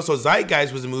those who don't know, so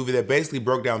Zeitgeist was a movie that basically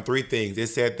broke down three things. It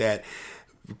said that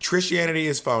Christianity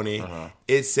is phony.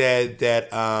 It said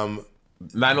that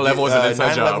 9/11 was an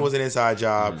inside 9/11 job. was an inside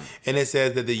job, and it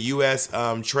says that the U.S.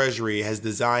 Treasury has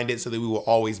designed it so that we will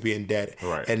always be in debt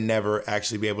Right. and never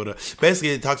actually be able to. Basically,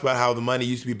 it talks about how the money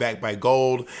used to be backed by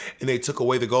gold, and they took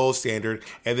away the gold standard,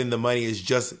 and then the money is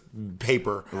just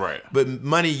paper. Right. But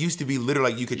money used to be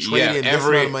literally like you could trade in this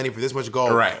amount of money for this much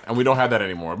gold. Right, and we don't have that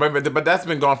anymore. But that's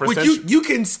been gone for Which centuries. you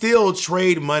can still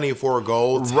trade money for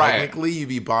gold. Right. Technically, you'd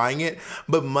be buying it,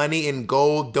 but money and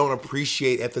gold don't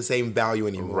appreciate at the same value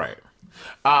anymore. Right.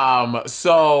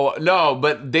 So no,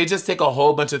 but they just take a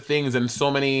whole bunch of things and so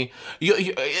many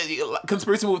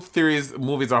conspiracy theories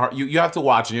movies are hard. You have to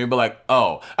watch and you'll be like,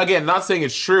 oh, again, not saying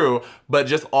it's true, but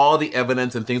just all the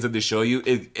evidence and things that they show you,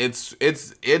 it's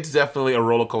definitely a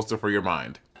roller coaster for your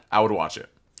mind. I would watch it.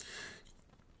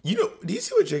 You know, do you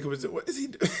see what Jacob is doing? What is he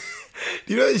doing?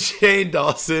 Do you know that Shane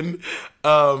Dawson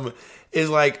is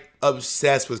like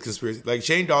obsessed with conspiracy? Like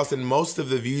Shane Dawson, most of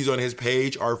the views on his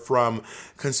page are from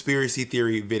conspiracy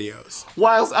theory videos.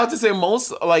 Well, I have to say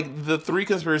most, like, the 3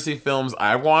 conspiracy films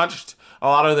I've watched, a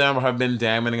lot of them have been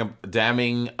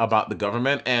damning about the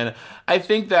government. And I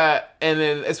think that, and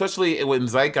then especially with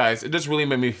Zeitgeist, it just really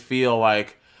made me feel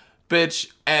like,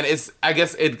 bitch, and I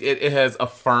guess it has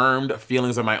affirmed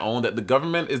feelings of my own that the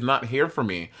government is not here for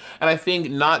me. And I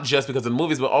think not just because of the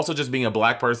movies, but also just being a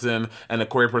black person and a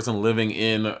queer person living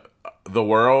in the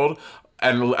world,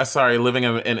 and living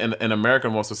in America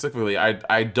more specifically,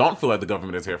 I don't feel like the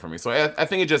government is here for me. So I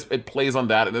think it plays on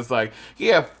that, and it's like,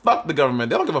 yeah, fuck the government.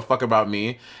 They don't give a fuck about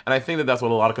me. And I think that that's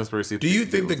what a lot of conspiracy. Do you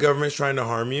think the government's trying to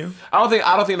harm you? I don't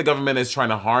think the government is trying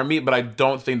to harm me, but I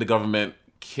don't think the government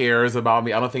cares about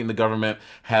me. I don't think the government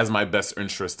has my best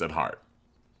interest at heart.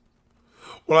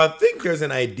 Well, I think there's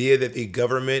an idea that the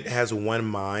government has one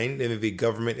mind and that the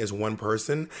government is one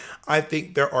person. I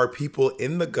think there are people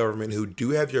in the government who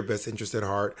do have your best interest at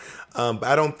heart, but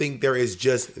I don't think there is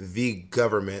just the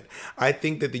government. I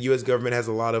think that the U.S. government has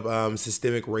a lot of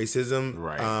systemic racism,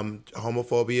 Right.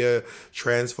 Homophobia,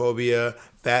 transphobia,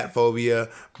 fat phobia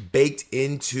baked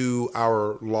into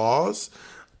our laws.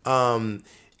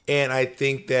 And I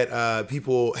think that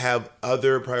people have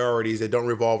other priorities that don't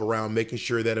revolve around making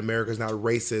sure that America's not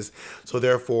racist. So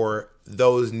therefore,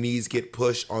 those needs get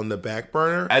pushed on the back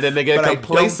burner. And then they get But I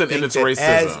complacent don't in its think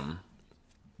that racism.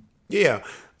 Yeah,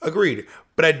 agreed.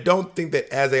 But I don't think that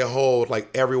as a whole,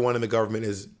 like everyone in the government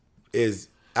is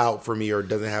out for me or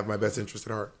doesn't have my best interest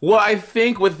at heart. Well, I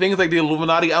think with things like the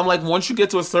Illuminati, I'm like, once you get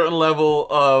to a certain level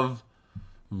of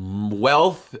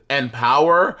wealth and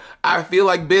power, I feel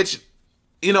like, bitch,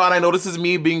 you know, and I know this is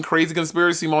me being crazy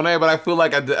conspiracy Monet, but I feel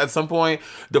like at some point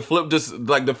the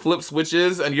flip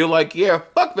switches and you're like, yeah,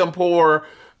 fuck them poor,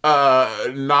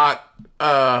 not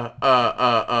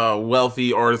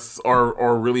wealthy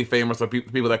or really famous or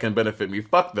people that can benefit me.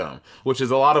 Fuck them, which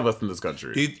is a lot of us in this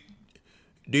country.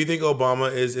 Do you think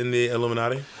Obama is in the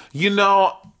Illuminati? You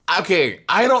know, okay,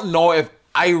 I don't know if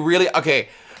I really, okay.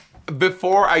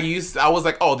 Before I was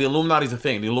like, oh, the Illuminati's a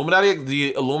thing. The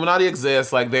Illuminati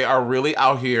exists. Like, they are really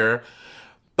out here.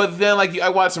 But then, like, I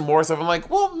watch some more stuff. I'm like,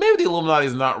 well, maybe the Illuminati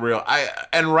is not real.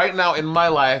 And right now in my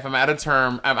life, I'm at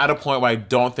a point where I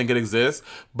don't think it exists.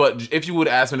 But if you would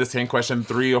ask me this same question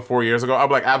 3 or 4 years ago, I'd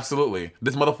be like, absolutely.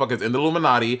 This motherfucker's in the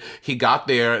Illuminati. He got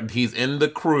there. He's in the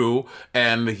crew.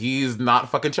 And he's not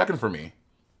fucking checking for me.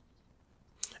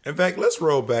 In fact, let's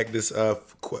roll back this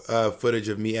footage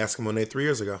of me asking Monet 3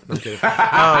 years ago. No, I'm kidding.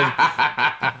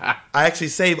 I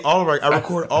actually I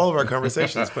record all of our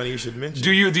conversations. Funny you should mention. Do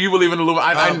you believe in the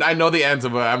Illuminati? I know the answer,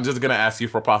 but I'm just gonna ask you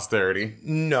for posterity.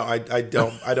 No, I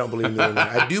don't. I don't believe in the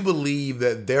Illuminati. I do believe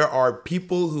that there are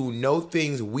people who know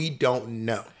things we don't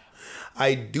know.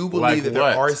 I do believe Like that there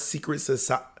what? are secret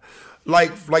societies.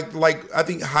 Like I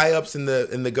think high ups in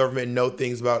the government know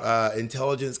things about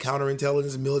intelligence,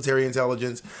 counterintelligence, military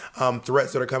intelligence,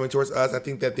 threats that are coming towards us. I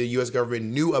think that the U.S. government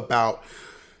knew about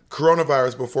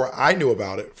coronavirus before I knew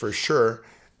about it for sure.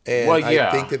 And Well, yeah.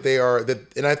 I think that they are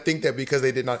that, and I think that because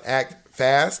they did not act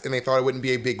fast and they thought it wouldn't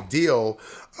be a big deal,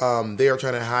 they are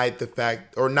trying to hide the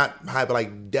fact, or not hide, but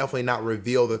like definitely not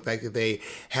reveal the fact that they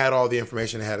had all the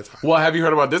information ahead of time. Well, have you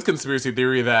heard about this conspiracy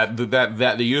theory that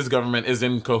the U.S. government is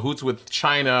in cahoots with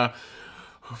China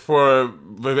for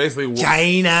basically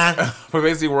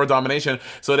world domination?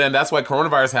 So then that's why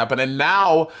coronavirus happened. And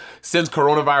now, since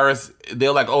coronavirus,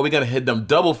 they're like, oh, we're gonna hit them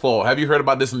double full. Have you heard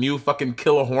about this new fucking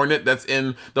killer hornet that's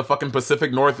in the fucking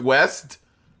Pacific Northwest?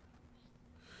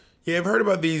 Yeah, I've heard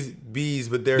about these bees,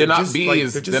 but they're not just,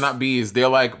 bees. Like, they're not bees. They're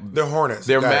like they're hornets.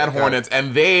 They're Got mad it, got hornets, it.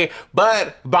 and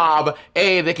but Bob,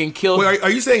 they can kill. Wait, are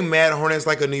you saying mad hornets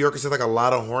like a New Yorker says like a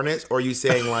lot of hornets, or are you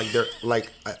saying like they're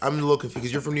like I'm a little confused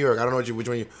because you're from New York. I don't know which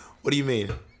one you. What do you mean?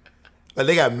 Like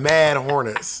they got mad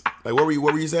hornets. Like what were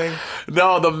you saying?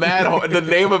 No, the the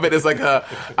name of it is like a.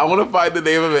 I want to find the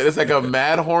name of it. It's like a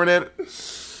mad hornet.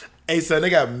 Hey son,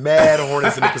 they got mad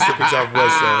hornets in the Pacific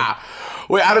Southwest, son.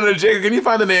 Wait, I don't know, Jacob. Can you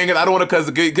find the name? Because I don't want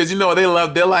to, because you know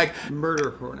they're like Murder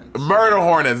hornets. Murder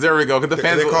hornets. There we go. Because the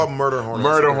fans They're called murder hornets.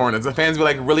 Murder hornets. The fans be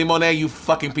like, "Really, Monet? You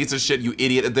fucking piece of shit, you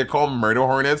idiot! They're called murder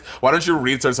hornets. Why don't you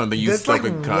research something? You That's like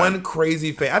stupid cunt." one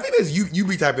crazy fan. I think that's you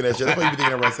be typing that shit. That's why you be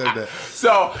thinking everybody says that.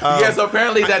 So so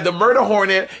apparently that the murder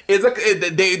hornet is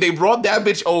they brought that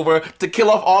bitch over to kill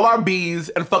off all our bees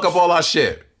and fuck up all our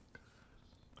shit.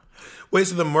 Wait,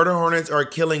 so the murder hornets are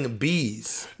killing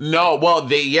bees? No, well,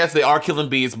 they are killing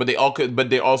bees, but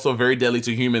they're also very deadly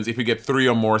to humans if you get 3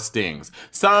 or more stings.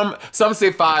 Some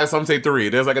say 5, some say 3.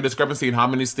 There's like a discrepancy in how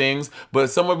many stings, but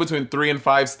somewhere between 3 and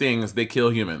 5 stings they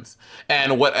kill humans.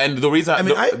 And the reason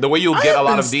the way you'll get a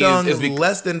lot of these is because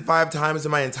less than 5 times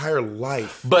in my entire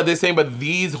life. But they're saying, but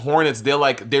these hornets, they're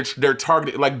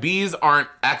targeted. Like bees aren't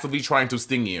actively trying to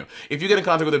sting you. If you get in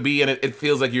contact with a bee and it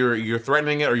feels like you're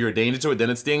threatening it or you're a danger to it, then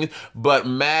it stings. But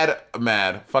mad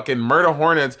fucking murder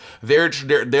hornets, they're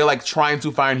like trying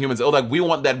to find humans. Oh, like we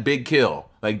want that big kill.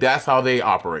 Like that's how they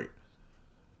operate.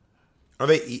 Are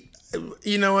they?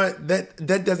 You know what?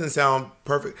 That doesn't sound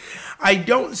perfect. I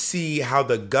don't see how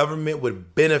the government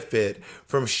would benefit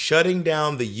from shutting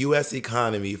down the U.S.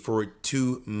 economy for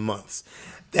 2 months.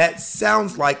 That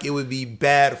sounds like it would be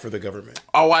bad for the government.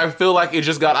 Oh, I feel like it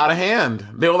just got out of hand.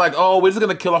 They were like, oh, we're just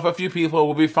going to kill off a few people.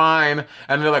 We'll be fine.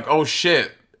 And they're like, oh,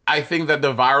 shit. I think that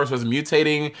the virus was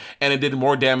mutating and it did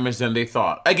more damage than they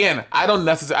thought. Again, I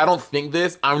don't think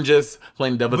this. I'm just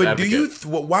playing devil's advocate.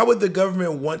 Why would the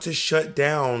government want to shut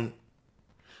down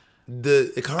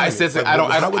the economy? I said,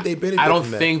 like, how would they benefit? I don't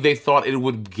from that? think they thought it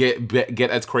would get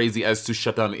as crazy as to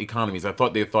shut down the economies. I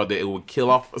thought that it would kill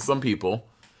off some people,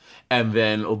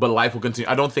 but life will continue.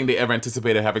 I don't think they ever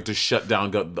anticipated having to shut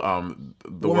down the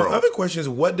world. My other question is,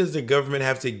 what does the government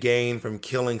have to gain from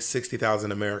killing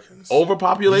 60,000 Americans?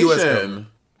 Overpopulation.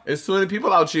 It's too many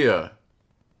people out here.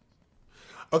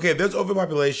 Okay, there's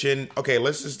overpopulation. Okay,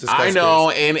 let's just discuss I know,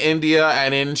 this. in India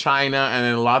and in China and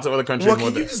in lots of other countries. Well,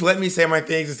 can you just let me say my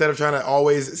things instead of trying to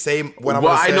always say what I'm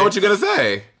going to say? Well, I know what you're going to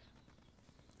say.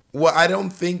 Well, I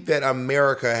don't think that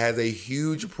America has a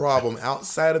huge problem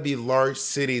outside of the large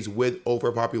cities with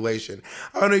overpopulation.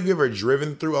 I don't know if you've ever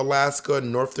driven through Alaska,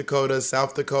 North Dakota,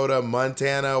 South Dakota,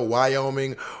 Montana,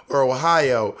 Wyoming, or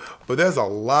Ohio, but there's a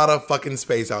lot of fucking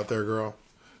space out there, girl.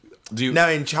 Now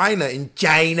in China,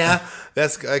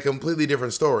 that's a completely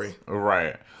different story.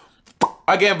 Right.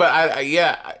 Again, but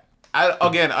when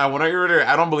I heard it,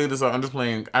 I don't believe this. I'm just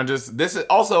playing. This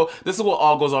is what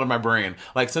all goes on in my brain.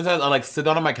 Like sometimes I like sit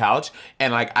down on my couch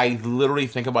and like I literally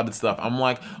think about this stuff. I'm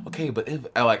like, okay, but if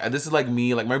this is like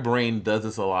me, like my brain does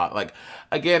this a lot. Like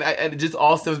again, it just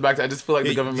all stems back to I just feel like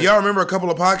the government. Y'all remember a couple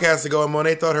of podcasts ago,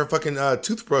 Monet thought her fucking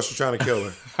toothbrush was trying to kill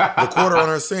her. The quarter on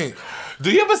her sink. Do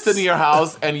you ever sit in your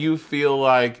house and you feel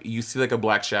like you see like a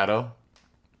black shadow?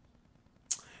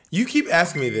 You keep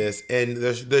asking me this, and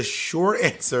the short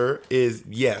answer is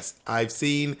yes. I've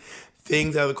seen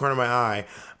things out of the corner of my eye,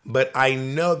 but I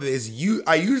know that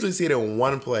I usually see it in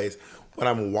one place. When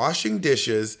I'm washing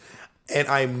dishes and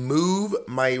I move,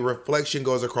 my reflection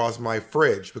goes across my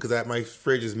fridge because my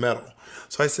fridge is metal.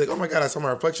 So I say, oh my God, I saw my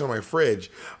reflection on my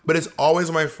fridge. But it's always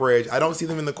on my fridge. I don't see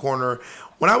them in the corner.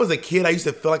 When I was a kid, I used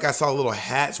to feel like I saw little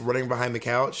hats running behind the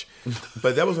couch.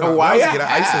 But that was when I was a kid.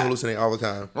 I used to hallucinate all the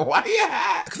time. Why you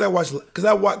hat? Because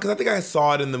I think I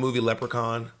saw it in the movie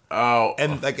Leprechaun. Oh.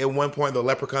 And like at one point, the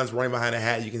leprechaun's running behind a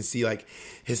hat. You can see like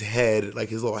his head, like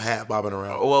his little hat bobbing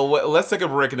around. Well, let's take a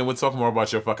break and then we'll talk more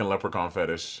about your fucking leprechaun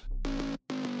fetish.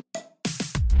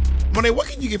 Monet, what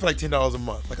can you get for like $10 a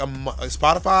month? Like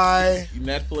Spotify,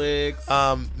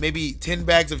 Netflix, maybe 10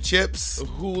 bags of chips,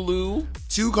 Hulu,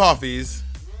 2 coffees,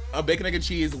 a bacon, egg, and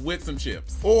cheese with some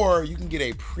chips. Or you can get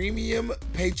a premium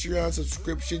Patreon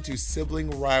subscription to Sibling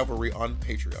Rivalry on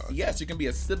Patreon. Yes, you can be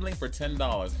a sibling for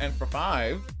 $10, and for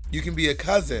 $5, you can be a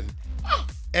cousin.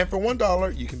 And for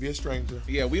 $1, you can be a stranger.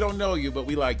 Yeah, we don't know you, but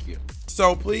we like you.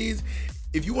 So please,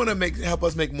 if you want to help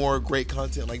us make more great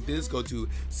content like this, go to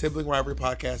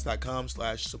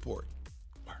siblingrivalrypodcast.com/support.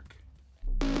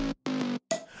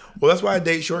 Well, that's why I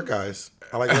date short guys.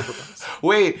 I like leprechauns.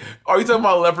 Wait, are you talking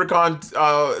about Leprechaun,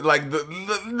 like the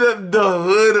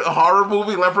hood horror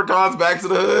movie Leprechauns Back to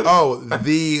the Hood? Oh,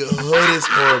 the hoodest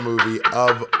horror movie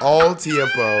of all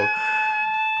tiempo.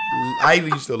 I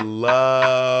used to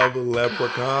love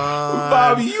Leprechaun.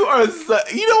 Bobby, you are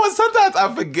you know what? Sometimes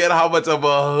I forget how much of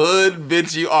a hood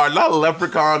bitch you are. Not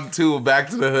Leprechaun 2, Back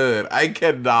to the Hood. I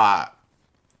cannot.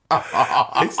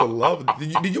 I used to love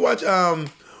it. Did you watch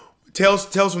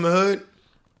Tales from the Hood?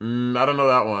 I don't know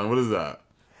that one. What is that?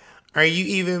 Are you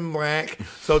even black?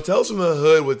 So Tales from the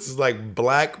Hood was this like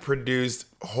black produced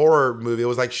horror movie. It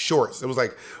was like shorts. It was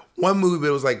like one movie, but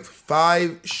it was like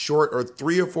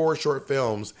 3 or 4 short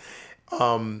films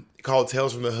called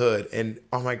Tales from the Hood. And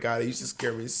oh my God, it used to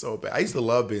scare me so bad. I used to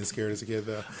love being scared as a kid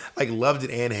though. Like loved it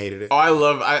and hated it. Oh, I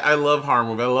love horror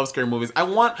movies. I love scary movies. I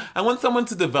want someone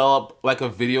to develop like a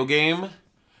video game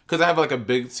because I have like a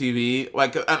big TV.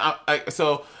 Like,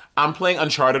 so I'm playing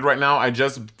Uncharted right now. I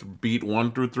just beat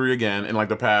 1 through 3 again in like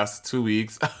the past 2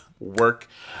 weeks. Work.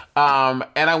 And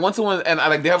I want someone, and I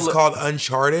like they have. It's called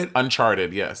Uncharted.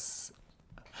 Uncharted, yes.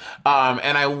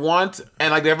 And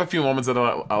like they have a few moments that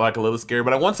are like a little scary,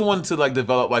 but I want someone to like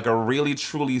develop like a really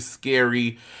truly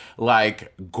scary,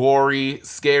 like gory,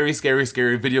 scary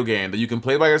video game that you can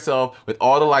play by yourself with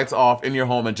all the lights off in your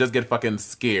home and just get fucking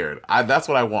scared. That's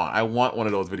what I want. I want one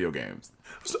of those video games.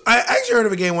 So I actually heard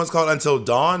of a game once called Until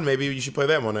Dawn. Maybe you should play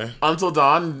that one there. Until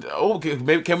Dawn. Oh, okay.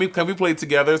 Maybe can we play it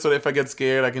together so that if I get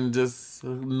scared, I can just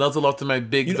nuzzle up to my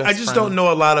big. I just don't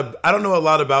know a lot of. I don't know a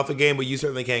lot about the game, but you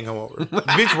certainly can come over.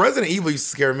 Bitch, Resident Evil used to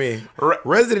scare me.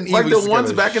 Resident Evil, like the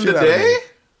ones back in the day.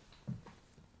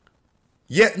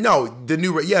 Yeah, no, the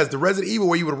Resident Evil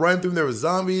where you would run through and there was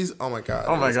zombies. Oh my God.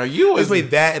 Oh my God, you was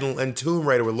played that and Tomb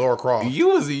Raider with Lara Croft. You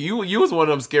was one of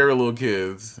them scary little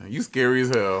kids. You scary as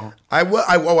hell. I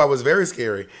was very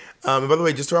scary. And by the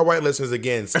way, just to our white listeners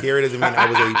again, scary doesn't mean I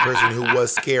was a person who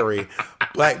was scary.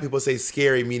 Black people say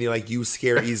scary meaning like you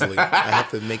scare easily. I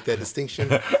have to make that distinction.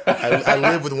 I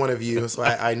live with one of you, so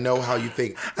I know how you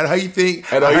think and how you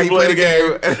think and how you play the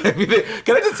game.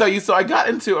 Can I just tell you? So I got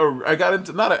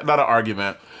into not an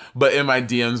argument, but in my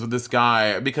DMs with this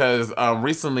guy because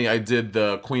recently I did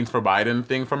the Queens for Biden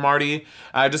thing for Marty.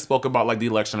 I just spoke about like the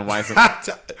election and why it's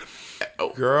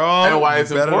girl, and why it's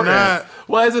important. Not.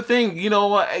 Well, it's a thing, you know.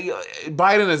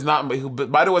 Biden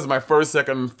was my first,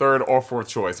 second, third, or fourth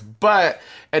choice. But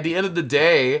at the end of the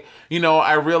day, you know,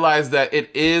 I realized that it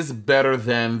is better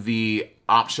than the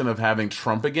option of having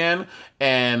Trump again.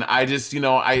 And I just, you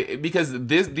know, because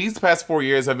these past 4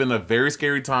 years have been a very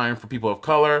scary time for people of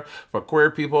color, for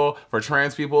queer people, for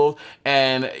trans people.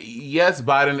 And yes,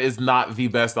 Biden is not the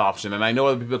best option. And I know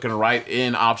other people can write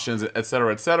in options, et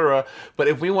cetera, et cetera. But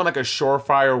if we want like a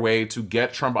surefire way to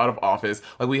get Trump out of office,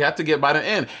 like we have to get Biden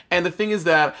in. And the thing is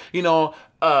that, you know,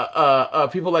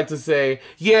 people like to say,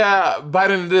 yeah,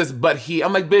 Biden did this, but he.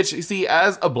 I'm like, bitch, you see,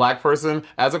 as a black person,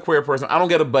 as a queer person, I don't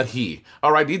get a but he.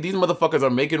 All right, these motherfuckers are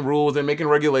making rules and making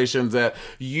regulations that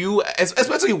you,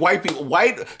 especially white people,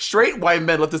 straight white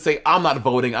men love to say, I'm not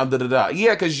voting, I'm da-da-da.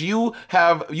 Yeah, because you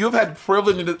have had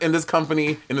privilege in this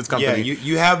company. Yeah,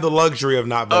 you have the luxury of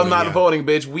not voting. Voting,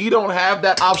 bitch. We don't have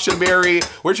that option, Mary.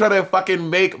 We're trying to fucking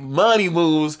make money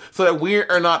moves so that we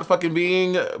are not fucking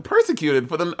being persecuted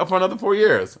for another 4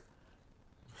 years.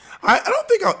 I don't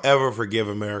think I'll ever forgive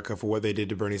America for what they did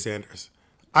to Bernie Sanders.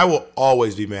 I will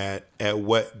always be mad at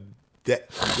what that,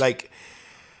 like,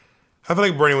 I feel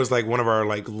like Bernie was like one of our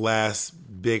like last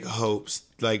big hopes.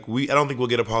 Like I don't think we'll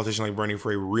get a politician like Bernie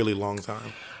for a really long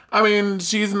time. I mean,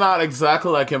 she's not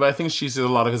exactly like him, but I think she shares a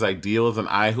lot of his ideals. And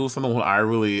someone who I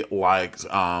really liked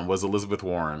was Elizabeth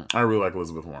Warren. I really like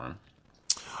Elizabeth Warren.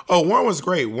 Oh, Warren was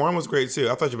great. Warren was great too.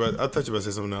 I thought you were about to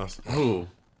say something else. Who?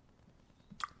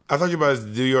 I thought you were about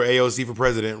to do your AOC for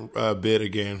president bid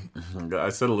again. I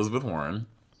said Elizabeth Warren.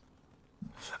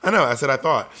 I know. I said I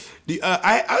thought.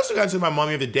 I also got into my mom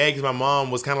the other day because my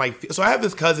mom was kind of like. So I have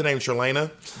this cousin named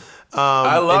Sherlana.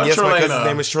 I love Sherlana. My cousin's Sherlana.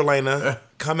 name is Sherlana.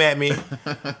 Come at me.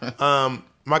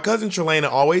 My cousin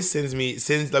Sherlana always sends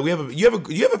like you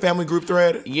have a family group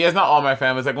thread. Yeah, it's not all my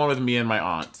family. It's like one with me and my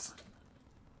aunts.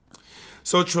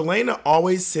 So Sherlana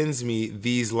always sends me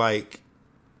these like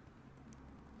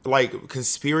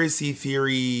conspiracy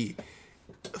theory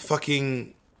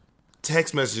fucking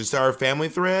text messages to our family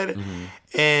thread. Mm-hmm.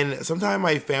 And sometimes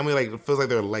my family like feels like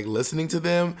they're like listening to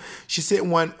them. She sent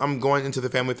one. I'm going into the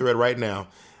family thread right now.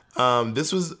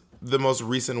 This was the most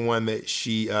recent one that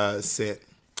she sent.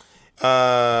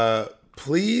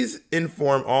 Please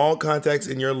inform all contacts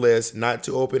in your list not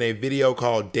to open a video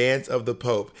called Dance of the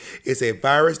Pope. It's a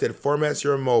virus that formats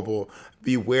your mobile.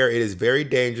 Beware, it is very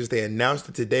dangerous. They announced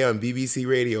it today on BBC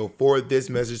Radio. Forward this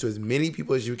message to as many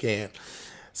people as you can.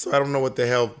 So I don't know what the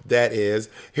hell that is.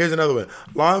 Here's another one.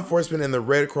 Law enforcement and the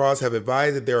Red Cross have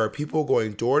advised that there are people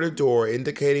going door to door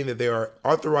indicating that they are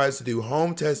authorized to do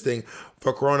home testing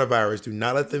for coronavirus. Do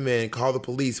not let them in. Call the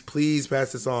police. Please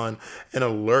pass this on and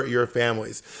alert your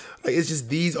families. Like, it's just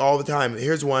these all the time.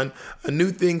 Here's one. A new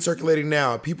thing circulating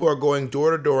now. People are going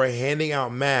door to door handing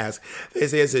out masks. They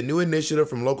say it's a new initiative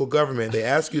from local government. They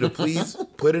ask you to please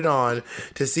put it on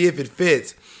to see if it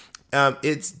fits.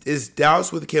 It's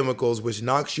doused with chemicals which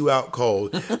knocks you out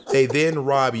cold. They then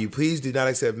rob you. Please do not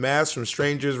accept masks from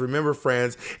strangers. Remember,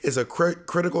 friends, it's a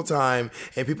critical time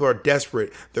and people are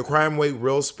desperate. The crime rate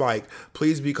will spike.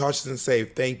 Please be cautious and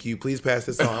safe. Thank you. Please pass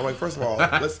this on. I'm like, first of all,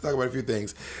 let's talk about a few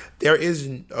things.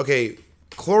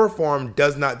 Chloroform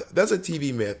does not, that's a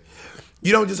TV myth.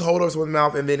 You don't just hold up someone's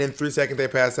mouth and then in 3 seconds they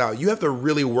pass out. You have to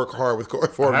really work hard with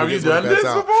chloroform. Have you done this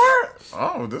before?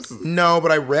 Oh, this is... No,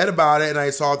 but I read about it and I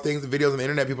saw things, videos on the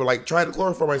internet. People are like, try to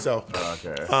chloroform myself.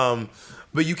 Okay.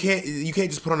 But you can't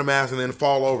just put on a mask and then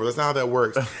fall over. That's not how that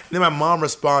works. And then my mom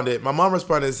responded.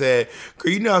 And said,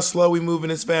 girl, you know how slow we move in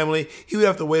this family? He would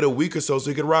have to wait a week or so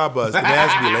he could rob us. The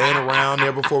mask would be laying around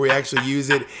there before we actually use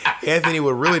it. Anthony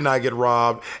would really not get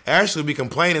robbed. Ashley would be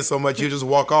complaining so much he'll just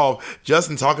walk off.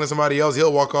 Justin talking to somebody else,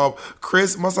 he'll walk off.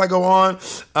 Chris, must I go on?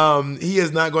 He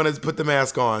is not going to put the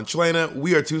mask on. Chelena,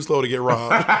 we are too slow to get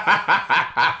robbed.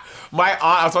 I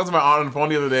was talking to my aunt on the phone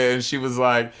the other day and she was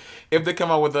like, if they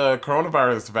come out with a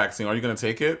coronavirus vaccine, are you going to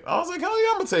take it? I was like, hell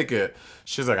yeah, I'm going to take it.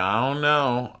 She's like, I don't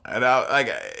know.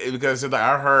 And because she's like,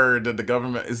 I heard that the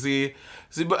government, see,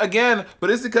 but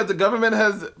it's because the government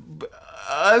has,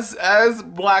 us as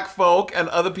black folk and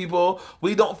other people,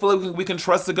 we don't feel like we can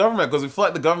trust the government because we feel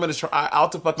like the government is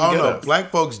out to fucking get us. Black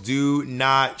folks do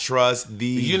not trust the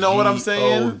You know what I'm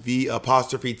saying? G-O-V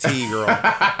apostrophe T, girl.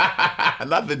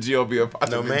 Not the G-O-V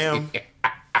apostrophe No, ma'am. T.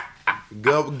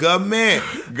 Government.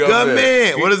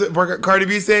 What is it? Cardi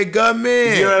B said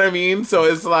government. You know what I mean? So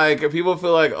it's like people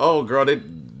feel like, oh, girl, there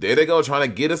they go trying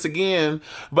to get us again.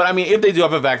 But I mean, if they do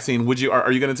have a vaccine,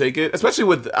 are you going to take it? Especially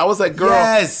with, I was like, girl,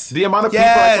 the amount of people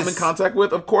I come in contact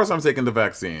with, of course I'm taking the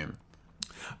vaccine.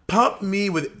 Pump me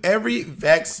with every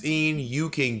vaccine you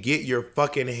can get your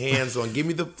fucking hands on. Give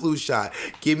me the flu shot.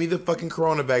 Give me the fucking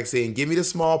corona vaccine. Give me the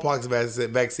smallpox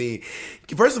vaccine.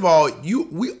 First of all,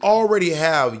 we already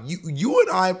have, you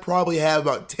and I probably have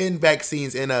about 10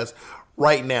 vaccines in us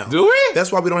right now. Do we?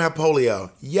 That's why we don't have polio.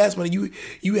 Yes, man.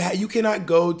 You cannot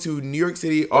go to New York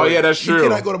City. Oh yeah, that's true. You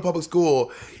cannot go to public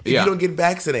school if you don't get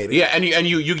vaccinated. Yeah, and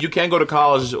you can't go to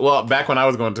college. Well, back when I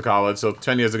was going to college, so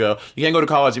 10 years ago, you can't go to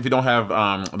college if you don't have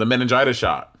the meningitis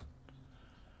shot.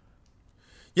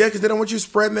 Yeah, because they don't want you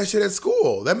spreading that shit at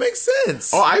school. That makes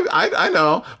sense. Oh, I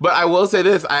know. But I will say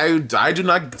this. I do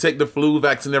not take the flu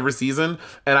vaccine every season,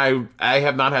 and I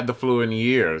have not had the flu in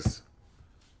years.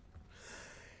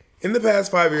 In the past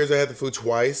 5 years, I had the flu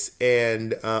twice,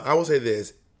 and I will say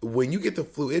this. When you get the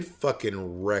flu, it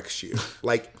fucking wrecks you.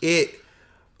 Like, it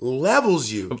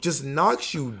levels you. Just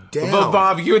knocks you down. But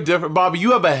Bob, you're different. Bob,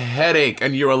 you have a headache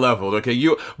and you're leveled, okay?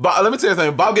 Bob, let me tell you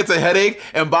something. Bob gets a headache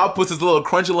and Bob puts his little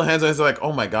crunchy little hands on it. He's like,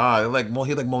 oh my God. He's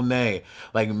like Monet.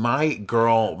 Like, my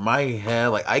girl, my head,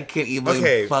 like, I can't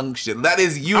even function. That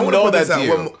is, you know that's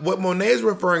you. What Monet is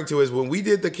referring to is when we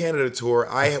did the Canada tour,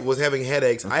 I was having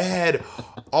headaches. I had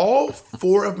all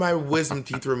 4 of my wisdom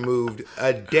teeth removed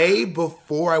a day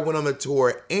before I went on the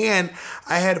tour, and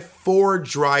I had 4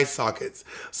 dry sockets.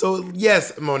 So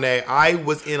yes, Monet, I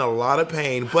was in a lot of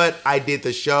pain, but I did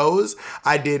the shows.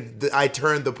 I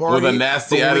turned the party. With a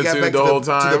nasty attitude the whole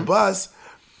time. To the bus.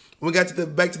 When we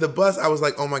got back to the bus, I was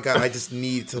like, oh my God, I just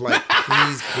need to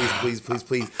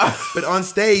please. But on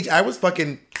stage, I was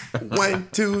fucking 1,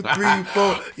 2, 3,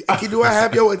 4. Do I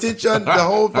have your attention? The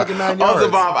whole fucking 9 yards.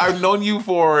 Also, Bob, I've known you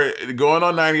for going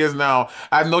on 9 years now.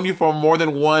 I've known you for more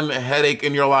than one headache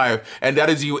in your life. And that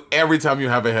is you every time you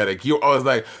have a headache. You're always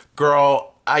like, girl,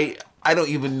 I don't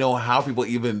even know how people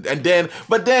even, here's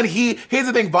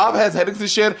the thing, Bob has headaches and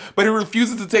shit, but he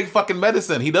refuses to take fucking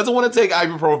medicine. He doesn't want to take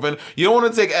ibuprofen. You don't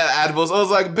want to take Advil. So I was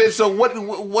like, bitch, so what?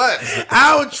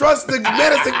 I don't trust the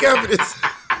medicine companies.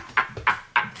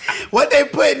 What they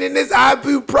putting in this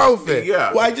ibuprofen?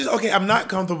 Yeah. Well, I'm not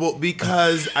comfortable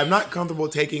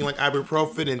taking like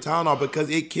ibuprofen and Tylenol because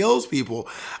it kills people.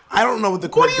 I don't know what the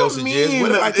correct dosage is.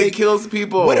 What if it kills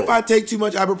people? What if I take too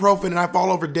much ibuprofen and I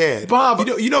fall over dead? Bob,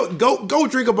 go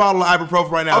drink a bottle of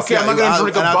ibuprofen right now. Okay, I'm not gonna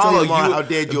drink a bottle. How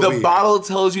dead you'll be. The bottle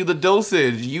tells you the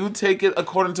dosage. You take it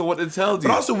according to what it tells you.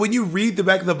 But also, when you read the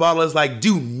back of the bottle, it's like,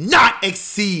 do not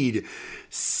exceed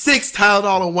 6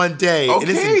 Tylenol in one day. Okay. And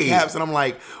it's in caps, and I'm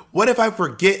like, What if I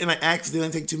forget and I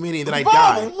accidentally take too many and then I Bob,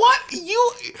 die? what?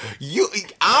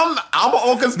 I'm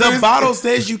on conspiracy. The bottle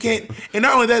says you can't, and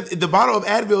not only that, the bottle of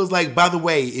Advil is like, by the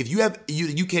way, if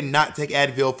you cannot take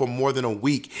Advil for more than a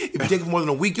week. If you take it for more than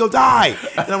a week, you'll die.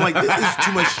 And I'm like, this is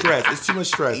too much stress. It's too much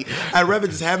stress. I'd rather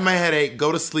just have my headache,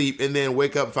 go to sleep, and then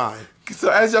wake up fine. So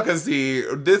as y'all can see,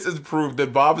 this is proof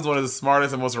that Bob is one of the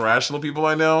smartest and most rational people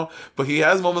I know. But he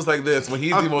has moments like this when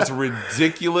he's the most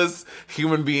ridiculous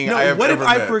human being I have what ever if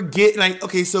I met. forget? And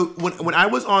okay, so when I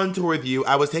was on tour with you,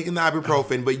 I was taking the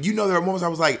ibuprofen, but you know there were moments I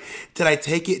was like, did I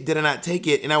take it? Did I not take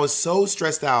it? And I was so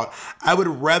stressed out. I would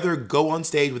rather go on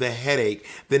stage with a headache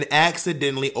than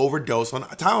accidentally overdose on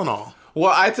Tylenol.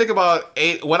 Well, I take about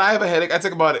 8. When I have a headache, I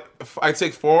take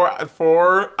 4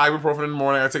 ibuprofen in the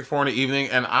morning. I take 4 in the evening,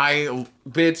 and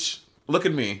bitch, look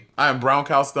at me. I am brown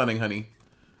cow stunning, honey.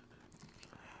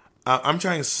 I'm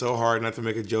trying so hard not to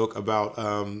make a joke about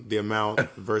the amount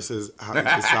versus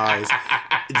the size.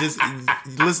 Just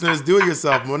listeners, do it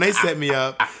yourself. Monet set me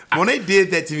up. Monet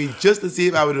did that to me just to see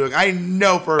if I would do it. I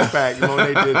know for a fact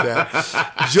Monet did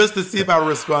that just to see if I would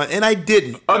respond, and I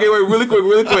didn't. Okay, wait,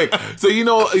 really quick. So you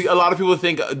know, a lot of people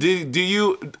think. Do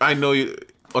you? I know you.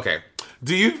 Okay.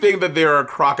 Do you think that there are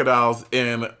crocodiles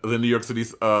in the New York City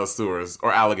sewers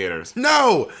or alligators?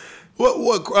 No.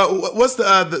 What's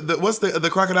the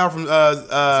crocodile from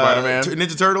Spider-Man?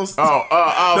 Ninja Turtles?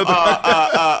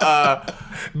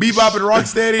 Bebop and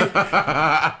Rocksteady.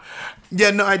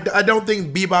 Yeah, no, I don't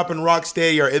think Bebop and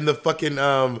Rocksteady are in the fucking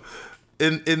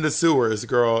in the sewers,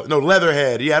 girl. No,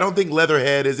 Leatherhead. Yeah, I don't think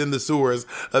Leatherhead is in the sewers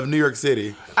of New York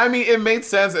City. I mean, it made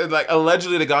sense. Like,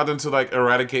 allegedly, they got them to like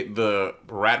eradicate the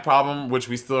rat problem, which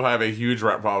we still have a huge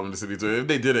rat problem in the city too. If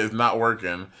they did it, it's not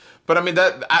working. But I mean,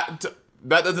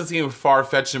 that doesn't seem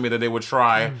far-fetched to me that they would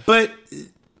try. But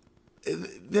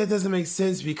that doesn't make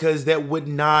sense because that would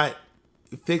not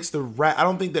fix the rat. I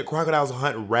don't think that crocodiles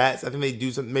hunt rats. I think they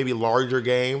do something maybe larger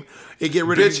game. They get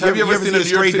rid of. Have you ever seen a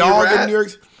stray dog in New York?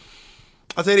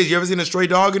 I'll tell you this, you ever seen a stray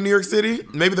dog in New York City?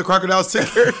 Maybe the crocodiles took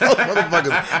care of those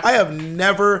motherfuckers. I have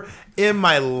never in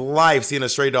my life seen a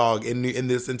stray dog in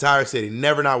this entire city.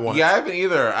 Never, not once. Yeah, I haven't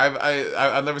either.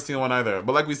 I've never seen one either.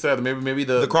 But like we said, maybe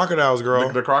the crocodiles,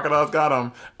 girl. The crocodiles got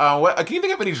them. Can you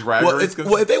think of any drag races?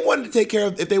 If they wanted to take care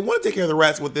of the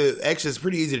rats with the extras, it's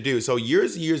pretty easy to do. So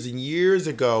years and years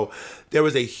ago, there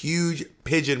was a huge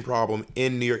pigeon problem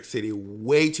in New York City.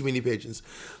 Way too many pigeons.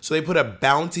 So they put a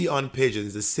bounty on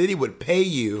pigeons. The city would pay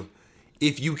you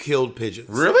if you killed pigeons.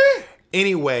 Really?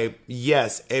 Anyway,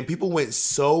 yes. And people went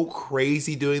so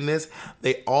crazy doing this,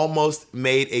 they almost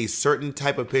made a certain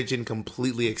type of pigeon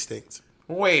completely extinct.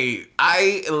 Wait,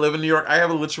 I live in New York. I have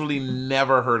literally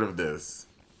never heard of this.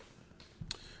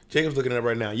 Jacob's looking it up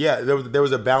right now. Yeah, there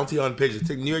was a bounty on pigeons.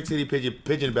 New York City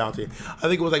pigeon bounty. I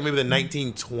think it was like maybe the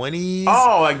 1920s.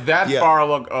 Oh, like that far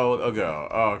ago.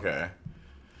 Oh, okay.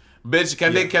 Bitch,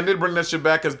 can they bring that shit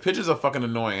back? Because pigeons are fucking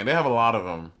annoying, and they have a lot of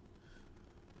them.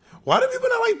 Why do people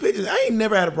not like pigeons? I ain't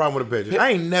never had a problem with a pigeon.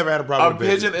 A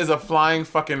pigeon is a flying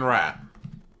fucking rat.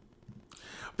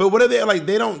 But what are they like?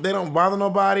 They don't bother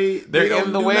nobody. They're don't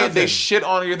in the do way. nothing. They shit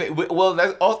on your thing. Well,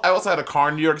 I also had a car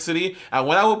in New York City, and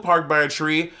when I would park by a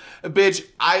tree, bitch,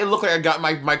 I look like I got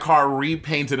my car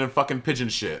repainted in fucking pigeon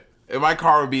shit. And my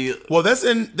car would be. Well, that's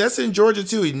in Georgia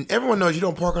too. Everyone knows you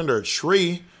don't park under a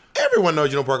tree. Everyone knows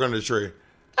you don't park under a tree.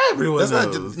 Everyone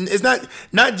knows. It's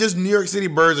not just New York City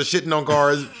birds are shitting on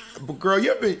cars. But girl,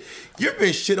 you've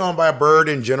been shit on by a bird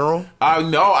in general.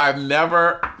 No, I've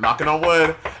never, knocking on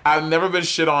wood, I've never been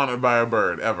shit on by a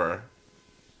bird ever.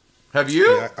 Have you?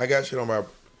 Yeah, I got shit on by.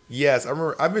 Yes, I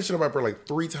remember. I've been shit on by a bird like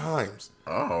 3 times.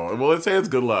 Oh, well, let's say it's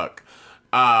good luck.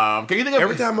 Can you think of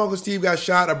every time Uncle Steve got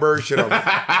shot, a bird shit on me.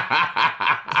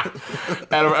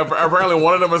 And apparently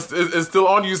one of them is still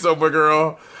on you somewhere,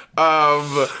 girl.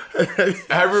 Do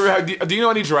you know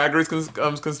any Drag Race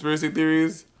conspiracy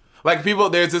theories? Like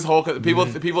there's this whole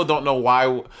people don't know why.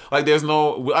 Like I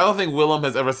don't think Willem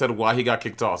has ever said why he got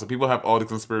kicked off. So people have all the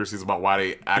conspiracies about why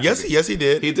they actually. Yes, he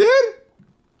did. He did.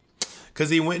 Because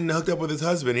he went and hooked up with his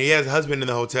husband. He had his husband in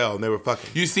the hotel, and they were fucking.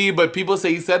 You see, but people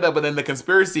say he said that, but then the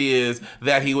conspiracy is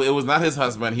that it was not his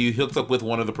husband. He hooked up with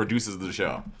one of the producers of the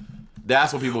show.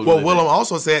 That's what people. Well, Willem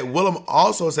also said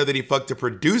that he fucked a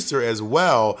producer as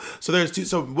well. So there's two.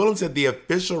 So Willem said the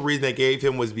official reason they gave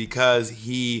him was because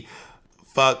he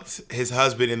fucked his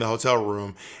husband in the hotel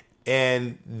room,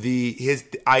 and his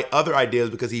other idea was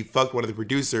because he fucked one of the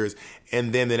producers,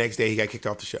 and then the next day he got kicked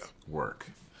off the show. Work.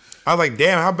 I was like,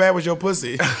 damn, how bad was your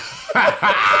pussy?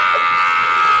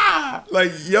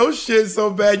 Like, your shit's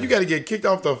so bad, you got to get kicked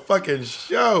off the fucking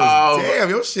show. Damn,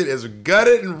 your shit is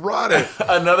gutted and rotted.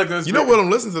 Another conspiracy. You know Willem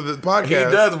listens to this podcast.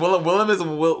 He does.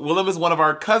 Willem is one of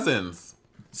our cousins.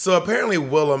 So apparently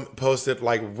Willem posted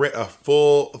like a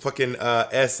full fucking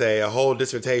essay, a whole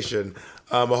dissertation,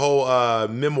 a whole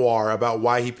memoir about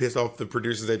why he pissed off the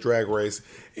producers at Drag Race,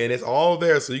 and it's all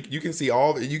there, so you can see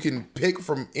you can pick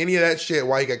from any of that shit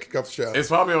why he got kicked off the show. It's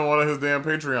probably on one of his damn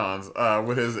Patreons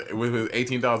with his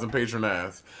 18,000 patron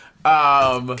ass. Can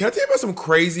I tell you about some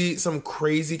crazy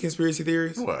conspiracy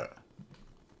theories? What?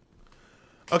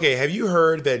 Okay, have you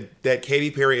heard that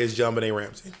Katy Perry is JonBenet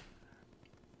Ramsey?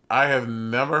 I have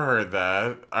never heard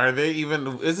that. Are they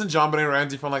even? Isn't JonBenet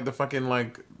Ramsey from like the fucking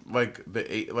No,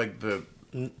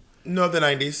 the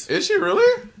 90s. Is she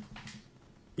really?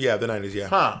 Yeah, the 90s, yeah.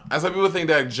 Huh. And some people think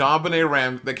that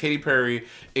that Katy Perry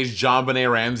is JonBenet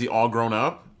Ramsey all grown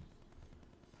up.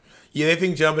 Yeah, they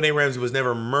think JonBenet Ramsey was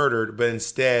never murdered, but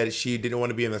instead she didn't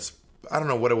want to be in this. I don't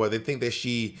know what it was. They think that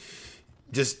she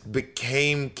just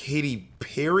became Katy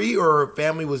Perry, or her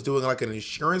family was doing like an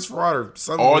insurance fraud or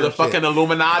something. Or the fucking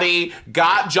Illuminati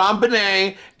got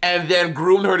JonBenet and then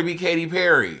groomed her to be Katy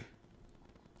Perry.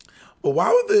 But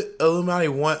why would the Illuminati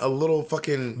want a little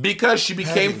fucking... Because she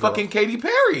became fucking Katy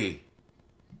Perry.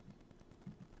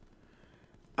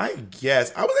 I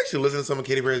guess. I was actually listening to some of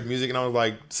Katy Perry's music and I was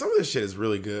like, some of this shit is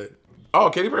really good.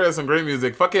 Oh, Katy Perry has some great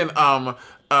music. Fucking, I'm going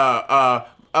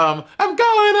on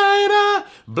a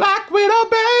Black Widow,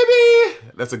 baby.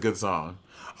 That's a good song.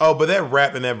 Oh, but that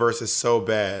rap in that verse is so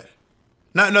bad.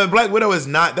 No, Black Widow is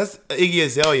not. That's Iggy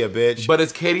Azalea, bitch. But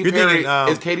it's Katy Perry.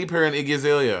 It's Katy Perry and Iggy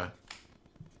Azalea.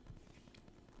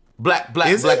 Black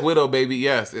Widow, baby.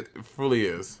 Yes, it fully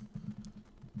is.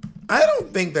 I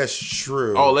don't think that's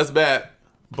true. Oh, let's bet.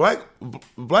 Black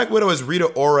Widow is Rita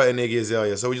Ora and Iggy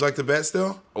Azalea. So would you like to bet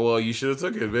still? Well, you should have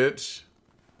took it, bitch.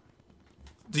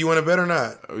 Do you want to bet or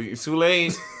not? It's too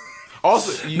late.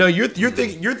 Also, no, you're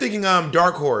thinking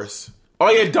Dark Horse.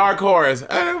 Oh yeah, Dark Horse.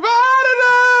 Yeah,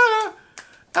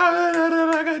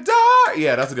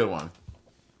 that's a good one.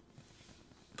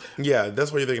 Yeah,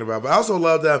 that's what you're thinking about. But I also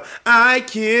love I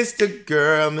kissed a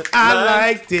girl, I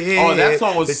liked it. Oh, that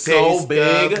song was so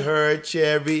big. Of her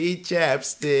cherry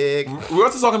chapstick. We were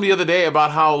also talking the other day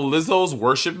about how Lizzo's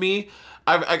Worship Me.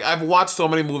 I've watched so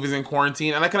many movies in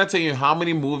quarantine, and I cannot tell you how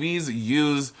many movies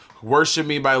use "Worship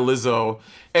Me" by Lizzo,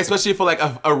 especially for like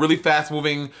a really fast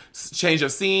moving change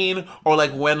of scene, or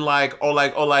like when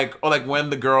when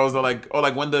the girls are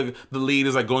when the lead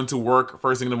is like going to work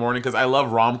first thing in the morning. Because I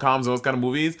love rom-coms and those kind of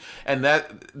movies, and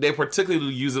that they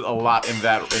particularly use it a lot in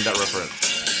that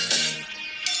reference.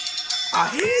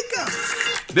 Here it goes.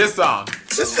 This song.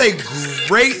 This is a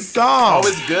great song. Oh,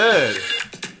 it's good.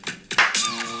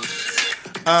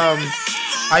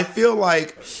 I feel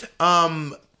like,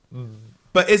 but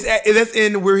that's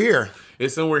in We're Here.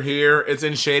 It's in We're Here. It's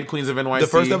in Shade Queens of NYC. The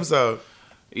first episode.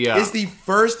 Yeah. It's the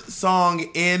first song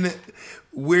in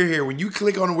We're Here. When you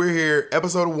click on We're Here,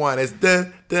 episode 1, it's da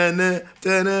da da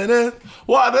da da da.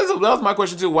 Well, that was my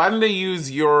question too. Why didn't they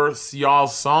use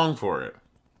y'all's song for it?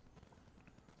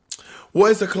 Well,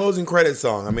 it's a closing credit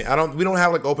song. I mean, we don't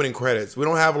have like opening credits. We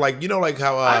don't have like, like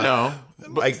how I know.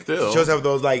 Like still. Shows have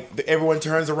those like everyone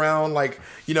turns around like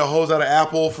holds out an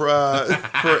apple for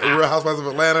Real Housewives of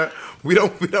Atlanta. We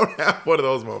don't have one of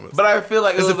those moments. But I feel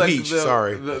like it's it was a peach.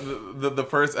 Sorry, the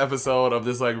first episode of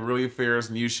this like really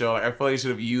fierce new show. Like, I feel like you should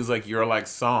have used like your like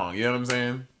song. You know what I'm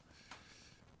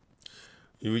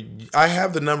saying? I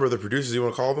have the number of the producers. You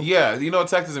want to call them? Yeah,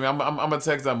 text me. I'm gonna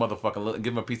text that motherfucker.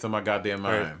 Give him a piece of my goddamn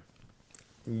mind. Right.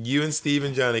 You and Steve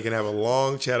and Johnny can have a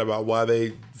long chat about why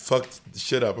they fucked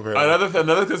shit up. Apparently,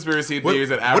 another conspiracy theory is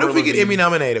that what if we get Emmy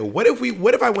nominated? What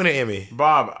if I win an Emmy?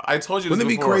 Bob, I told you this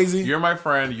Wouldn't it before. be crazy? You're my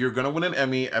friend. You're gonna win an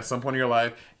Emmy at some point in your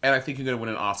life, and I think you're gonna win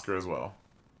an Oscar as well.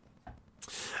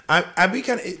 I'd be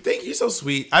kind of. Thank you, so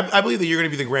sweet. I believe that you're gonna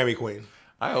be the Grammy queen.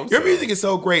 I hope your so. music is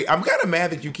so great. I'm kind of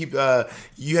mad that you keep you have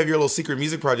your little secret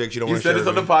music project you don't want to share. You said this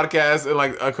on the podcast, and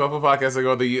like a couple podcasts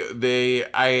ago,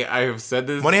 I have said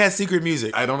this. When they had secret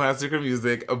music, I don't have secret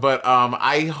music, but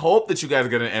I hope that you guys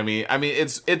get an Emmy. I mean,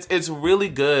 it's really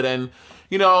good, and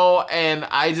and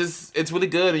it's really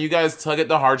good, and you guys tug at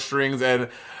the heartstrings, and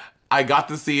I got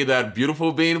to see that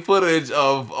beautiful bean footage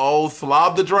of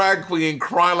Slob the drag queen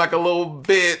crying like a little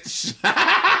bitch.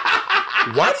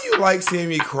 Why do you like seeing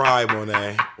me cry,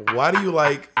 Monet? Why do you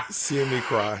like seeing me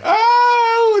cry?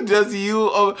 Oh, just you.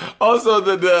 Also,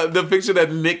 the picture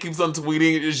that Nick keeps on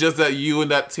tweeting is just that you and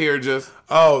that tear just.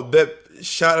 Oh, that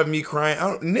shot of me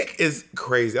crying. Nick is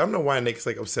crazy. I don't know why Nick's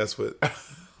like obsessed with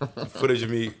footage of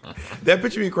me. That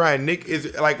picture of me crying. Nick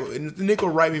will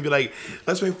write me and be like,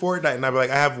 "Let's play Fortnite," and I'll be like,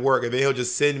 "I have work," and then he'll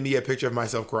just send me a picture of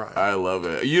myself crying. I love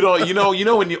it. You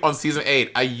know when you on season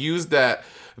 8, I used that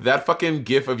fucking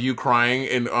gif of you crying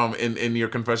in your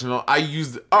confessional.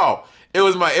 It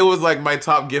was like my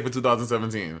top gif of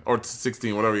 2017 or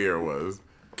 16, whatever year it was.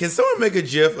 Can someone make a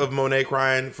gif of Monet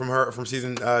crying from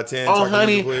season 10? Oh,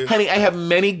 honey, I have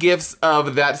many gifs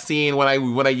of that scene when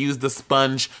I use the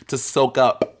sponge to soak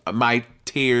up my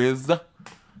tears.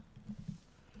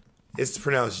 It's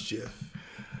pronounced GIF.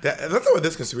 Let's talk about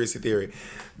this conspiracy theory.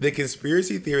 The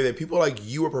conspiracy theory that people like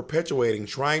you are perpetuating,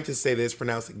 trying to say that it's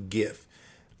pronounced GIF.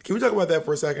 Can we talk about that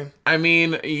for a second? I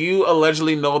mean, you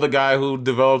allegedly know the guy who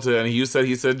developed it, and he said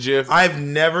GIF. I've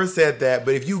never said that,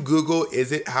 but if you Google,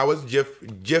 how is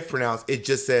GIF pronounced? It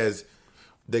just says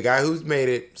the guy who's made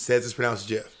it says it's pronounced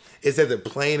GIF. It says it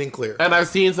plain and clear. And I've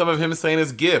seen some of him saying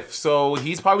it's GIF, so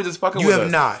he's probably just fucking with us. You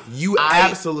have not. You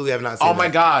absolutely have not seen that. Oh my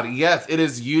God, yes. It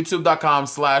is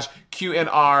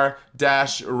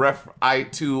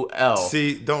youtube.com/QNR-ref-I2L.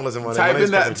 See, don't listen to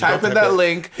Type in that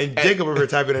link. And Jacob over here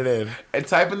typing it in. And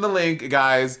type in the link,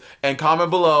 guys, and comment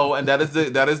below, and that is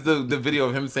the video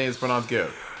of him saying it's pronounced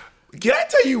GIF. Can I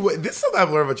tell you what? This is something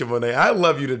I've learned about you, Monet. I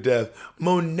love you to death.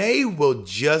 Monet will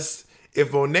just...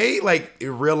 If Monet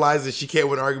realizes she can't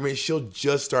win an argument, she'll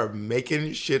just start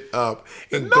making shit up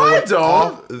and going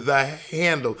off the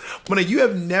handle. Monet, you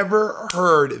have never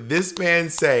heard this man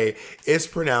say it's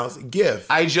pronounced GIF.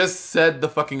 I just said the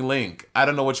fucking link. I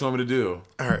don't know what you want me to do.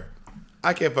 All right.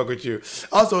 I can't fuck with you.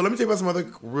 Also, let me tell you about some other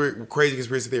crazy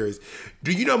conspiracy theories.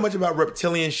 Do you know much about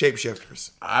reptilian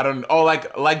shapeshifters? I don't. Oh,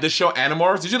 like the show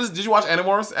Animorphs. Did you watch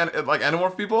Animorphs and like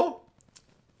Animorph people?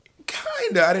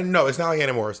 Kinda. I didn't know. It's not like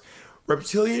Animorphs.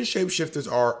 Reptilian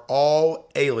shapeshifters are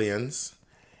all aliens,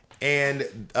 and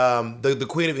the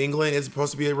Queen of England is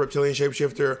supposed to be a reptilian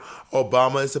shapeshifter.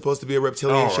 Obama is supposed to be a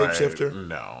reptilian shapeshifter.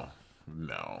 No.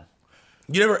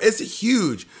 You never. It's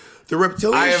huge. The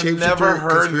reptilian shapeshifter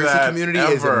conspiracy community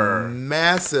is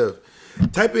massive.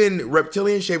 Type in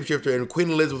reptilian shapeshifter, and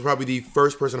Queen Elizabeth will probably be the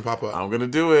first person to pop up. I'm gonna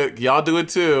do it. Y'all do it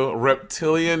too.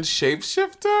 Reptilian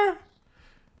shapeshifter.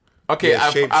 Okay,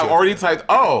 yeah, I've already typed,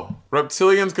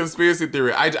 reptilians conspiracy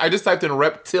theory. I just typed in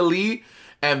reptili,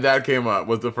 and that came up,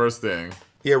 was the first thing.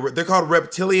 Yeah, they're called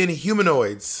reptilian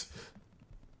humanoids.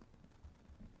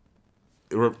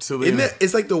 Reptilian.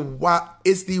 It's like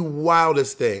it's the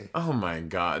wildest thing. Oh my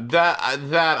God. That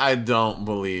I don't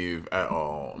believe at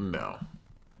all. No.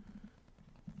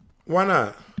 Why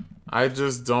not? I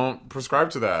just don't prescribe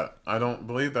to that. I don't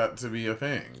believe that to be a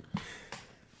thing.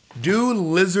 Do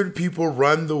lizard people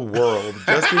run the world?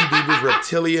 Justin Bieber's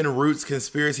reptilian roots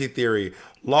conspiracy theory.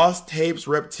 Lost tapes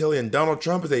reptilian. Donald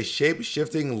Trump is a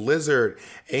shape-shifting lizard.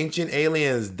 Ancient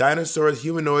aliens. Dinosaurs,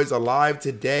 humanoids alive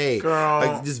today. Girl.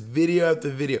 Like just video after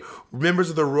video. Members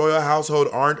of the royal household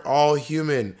aren't all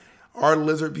human. Are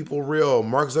lizard people real?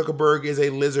 Mark Zuckerberg is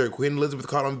a lizard. Queen Elizabeth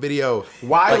caught on video.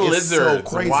 Why lizards? So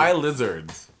crazy. Why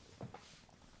lizards?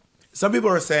 Some people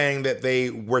are saying that they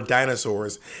were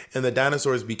dinosaurs and the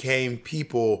dinosaurs became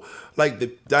people. Like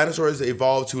the dinosaurs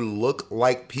evolved to look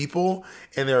like people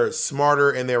and they're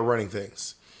smarter and they're running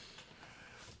things.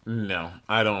 No,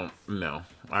 I don't know.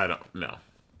 How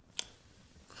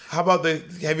about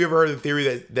have you ever heard of the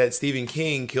theory that Stephen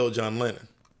King killed John Lennon?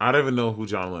 I don't even know who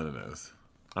John Lennon is.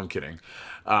 I'm kidding.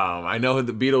 I know who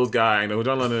the Beatles guy. I know who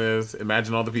John Lennon is.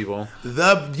 Imagine all the people.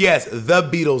 The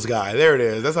Beatles guy. There it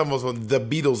is. That's almost the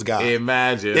Beatles guy.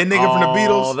 Imagine that nigga from the Beatles.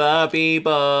 All the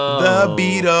people. The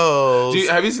Beatles.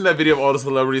 Have you seen that video of all the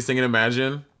celebrities singing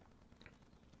Imagine?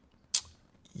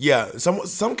 Yeah,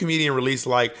 some comedian released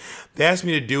they asked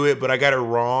me to do it, but I got it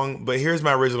wrong. But here's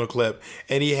my original clip,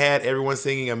 and he had everyone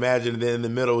singing Imagine, and then in the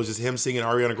middle was just him singing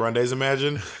Ariana Grande's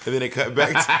Imagine, and then it cut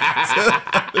back to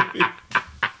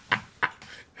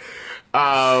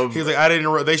he was like, I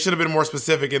didn't. They should have been more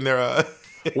specific in their.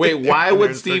 Wait, why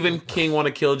would Stephen King want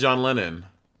to kill John Lennon?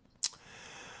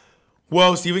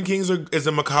 Well, Stephen King is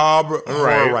a macabre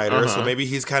horror writer, so maybe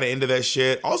he's kind of into that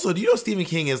shit. Also, do you know Stephen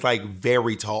King is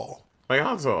very tall? Like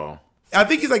how tall? I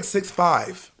think he's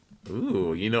 6'5".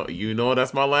 Ooh, you know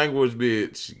that's my language,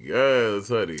 bitch. Yes,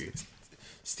 honey.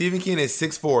 Stephen King is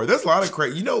 6'4". That's a lot of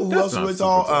crazy. You know who else is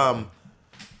tall?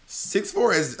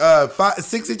 6'4" is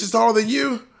 6 inches taller than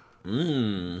you.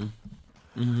 You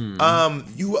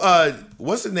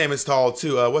what's his name is tall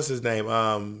too. What's his name?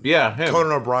 Yeah, him.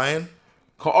 Conan O'Brien.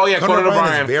 Conan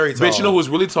O'Brien is very tall. Bitch, you know who was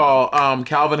really tall?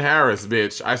 Calvin Harris,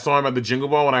 bitch. I saw him at the Jingle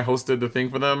Ball when I hosted the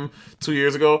thing for them 2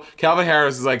 years ago. Calvin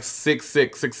Harris is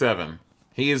 6'6", 6'7".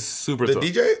 He is super tall.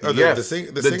 The DJ or yes, the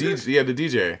singer? DJ, yeah, the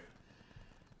DJ.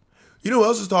 You know who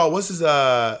else is tall? What's his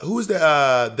who is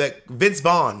that Vince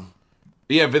Vaughn?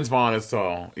 Yeah, Vince Vaughn is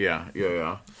tall. Yeah.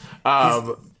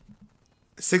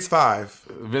 6'5".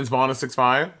 Vince Vaughn is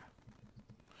 6'5".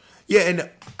 Yeah, and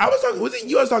I was talking. Was it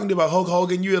you? I was talking about Hulk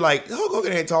Hogan. You were like, Hulk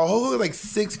Hogan ain't tall. Hulk Hogan's like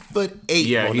 6'8".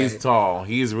 Yeah, he's tall.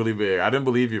 He's really big. I didn't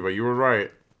believe you, but you were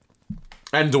right.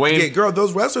 And Dwayne, Yeah, girl,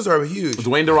 those wrestlers are huge.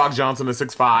 Dwayne The Rock Johnson is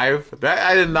 6'5". That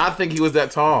I did not think he was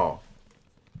that tall.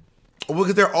 Well,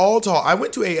 because they're all tall. I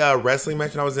went to a wrestling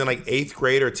match when I was in like 8th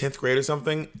grade or 10th grade or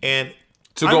something, and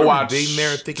To I go remember watch being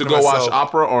there thinking to go watch myself,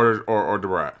 opera or the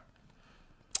Brat.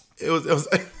 It was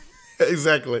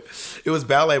exactly. It was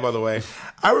ballet, by the way.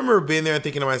 I remember being there and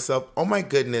thinking to myself, "Oh my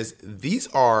goodness, these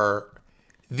are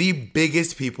the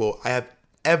biggest people I have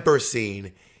ever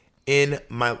seen in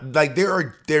my like.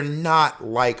 They're not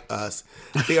like us.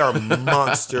 They are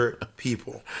monster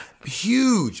people,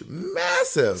 huge,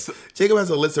 massive." Jacob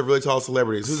has a list of really tall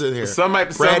celebrities. Who's in here?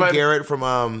 Brad Garrett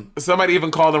from Some might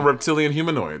even call them reptilian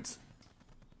humanoids.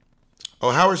 Oh,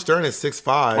 Howard Stern is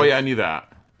 6'5". Oh yeah, I knew that.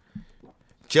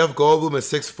 Jeff Goldblum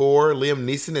is 6'4". Liam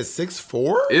Neeson is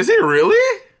 6'4". Is he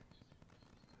really?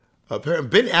 Apparently,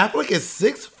 Ben Affleck is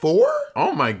 6'4".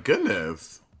 Oh my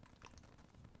goodness.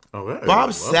 Oh, that Bob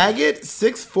is Saget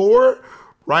 6'4".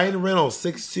 Ryan Reynolds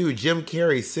 6'2". Jim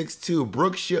Carrey 6'2".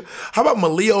 Brooke Shields. How about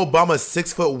Malia Obama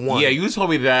 6'1"? Yeah, you told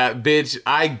me that, bitch.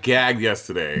 I gagged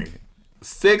yesterday.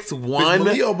 6'1".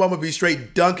 Malia Obama be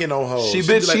straight dunking on hoes. She She'd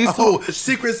be bitch, like, she's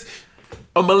secrets.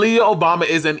 Malia Obama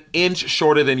is an inch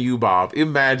shorter than you, Bob.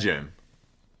 Imagine.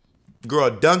 Girl,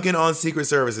 dunking on Secret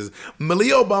Services.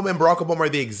 Malia Obama and Barack Obama are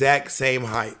the exact same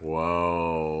height.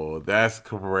 Whoa, that's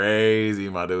crazy,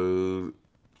 my dude.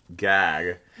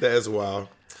 Gag. That is wild.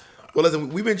 Well, listen,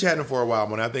 we've been chatting for a while,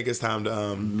 man. I think it's time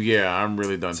to Yeah, I'm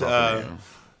really done talking to you.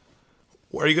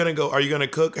 Where are you gonna go? Are you gonna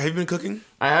cook? Have you been cooking?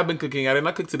 I have been cooking. I did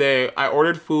not cook today. I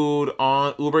ordered food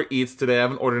on Uber Eats today. I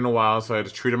haven't ordered in a while, so I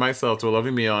just treated myself to a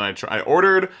lovely meal. And I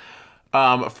ordered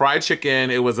fried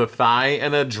chicken. It was a thigh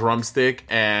and a drumstick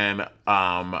and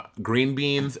green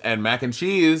beans and mac and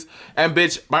cheese. And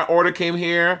bitch, my order came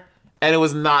here and it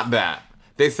was not that.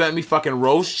 They sent me fucking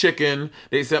roast chicken.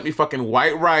 They sent me fucking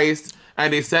white rice.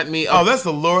 And they sent me Oh, that's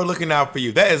the Lord looking out for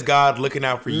you. That is God looking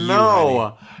out for you. No.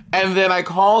 Honey. And then I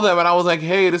called them and I was like,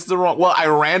 hey, this is the wrong. Well, I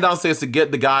ran downstairs to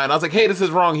get the guy and I was like, hey, this is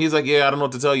wrong. He's like, yeah, I don't know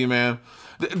what to tell you, man.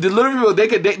 The delivery people,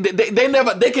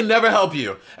 they can never help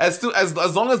you. As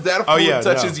long as that food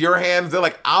touches your hands, they're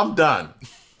like, I'm done.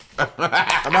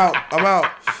 I'm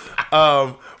out.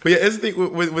 But yeah, it's the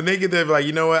thing when they get there, like,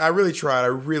 you know what? I really tried. I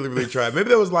really, really tried. Maybe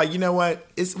that was like, you know what?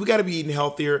 We got to be eating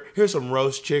healthier. Here's some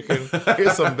roast chicken.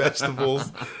 Here's some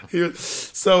vegetables.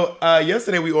 So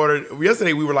yesterday we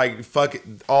were like, fuck it,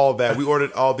 all that. We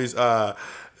ordered all these.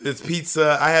 This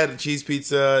pizza. I had a cheese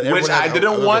pizza. Which I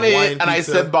didn't want it, and I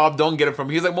said, Bob, don't get it from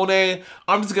me. He's like, Monet,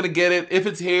 I'm just gonna get it if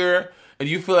it's here. And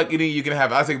you feel like eating, you can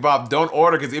have it. I said, Bob, don't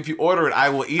order, because if you order it, I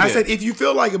will eat it. I said, if you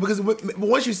feel like it, because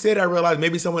once you said it, I realized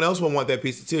maybe someone else will want that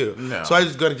pizza too. No. So I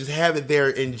was going to just have it there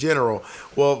in general.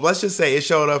 Well, let's just say it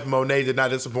showed up. Monet did not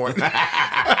disappoint.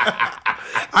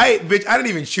 I didn't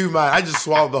even chew mine. I just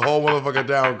swallowed the whole motherfucker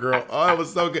down, girl. Oh, it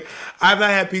was so good. I've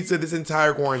not had pizza this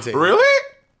entire quarantine. Really?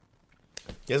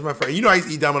 Yes, my friend. You know I used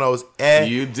to eat Domino's every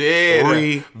You did.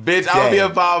 Bitch, I would be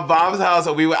at Bob's house.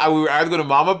 We would either go to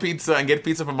Mama Pizza and get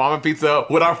pizza from Mama Pizza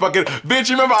with our fucking... Bitch,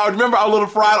 remember our little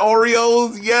fried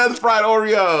Oreos? Yes, fried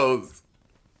Oreos.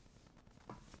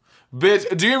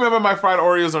 Bitch, do you remember my fried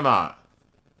Oreos or not?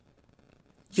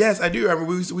 Yes, I do. I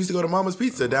remember we used to go to Mama's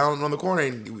Pizza down on the corner.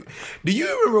 And do you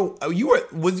remember?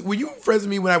 Were you friends with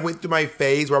me when I went through my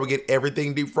phase where I would get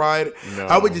everything deep fried? No.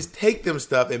 I would just take them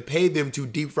stuff and pay them to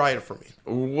deep fry it for me.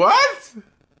 What?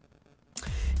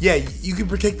 Yeah, you can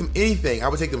take them anything. I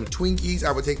would take them Twinkies.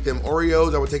 I would take them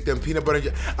Oreos. I would take them peanut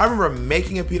butter. I remember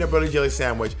making a peanut butter jelly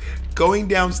sandwich, going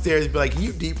downstairs and be like, "Can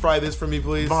you deep fry this for me,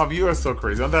 please?" Bob, you are so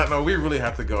crazy. On that note, we really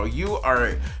have to go. You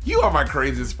are my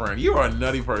craziest friend. You are a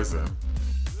nutty person.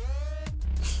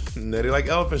 Nutty like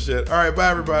elephant shit. All right, bye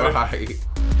everybody. Bye.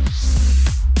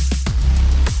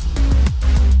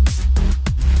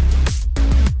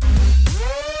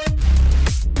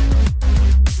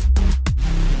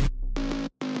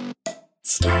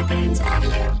 Starburns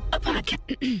Audio,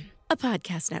 a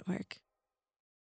podcast network.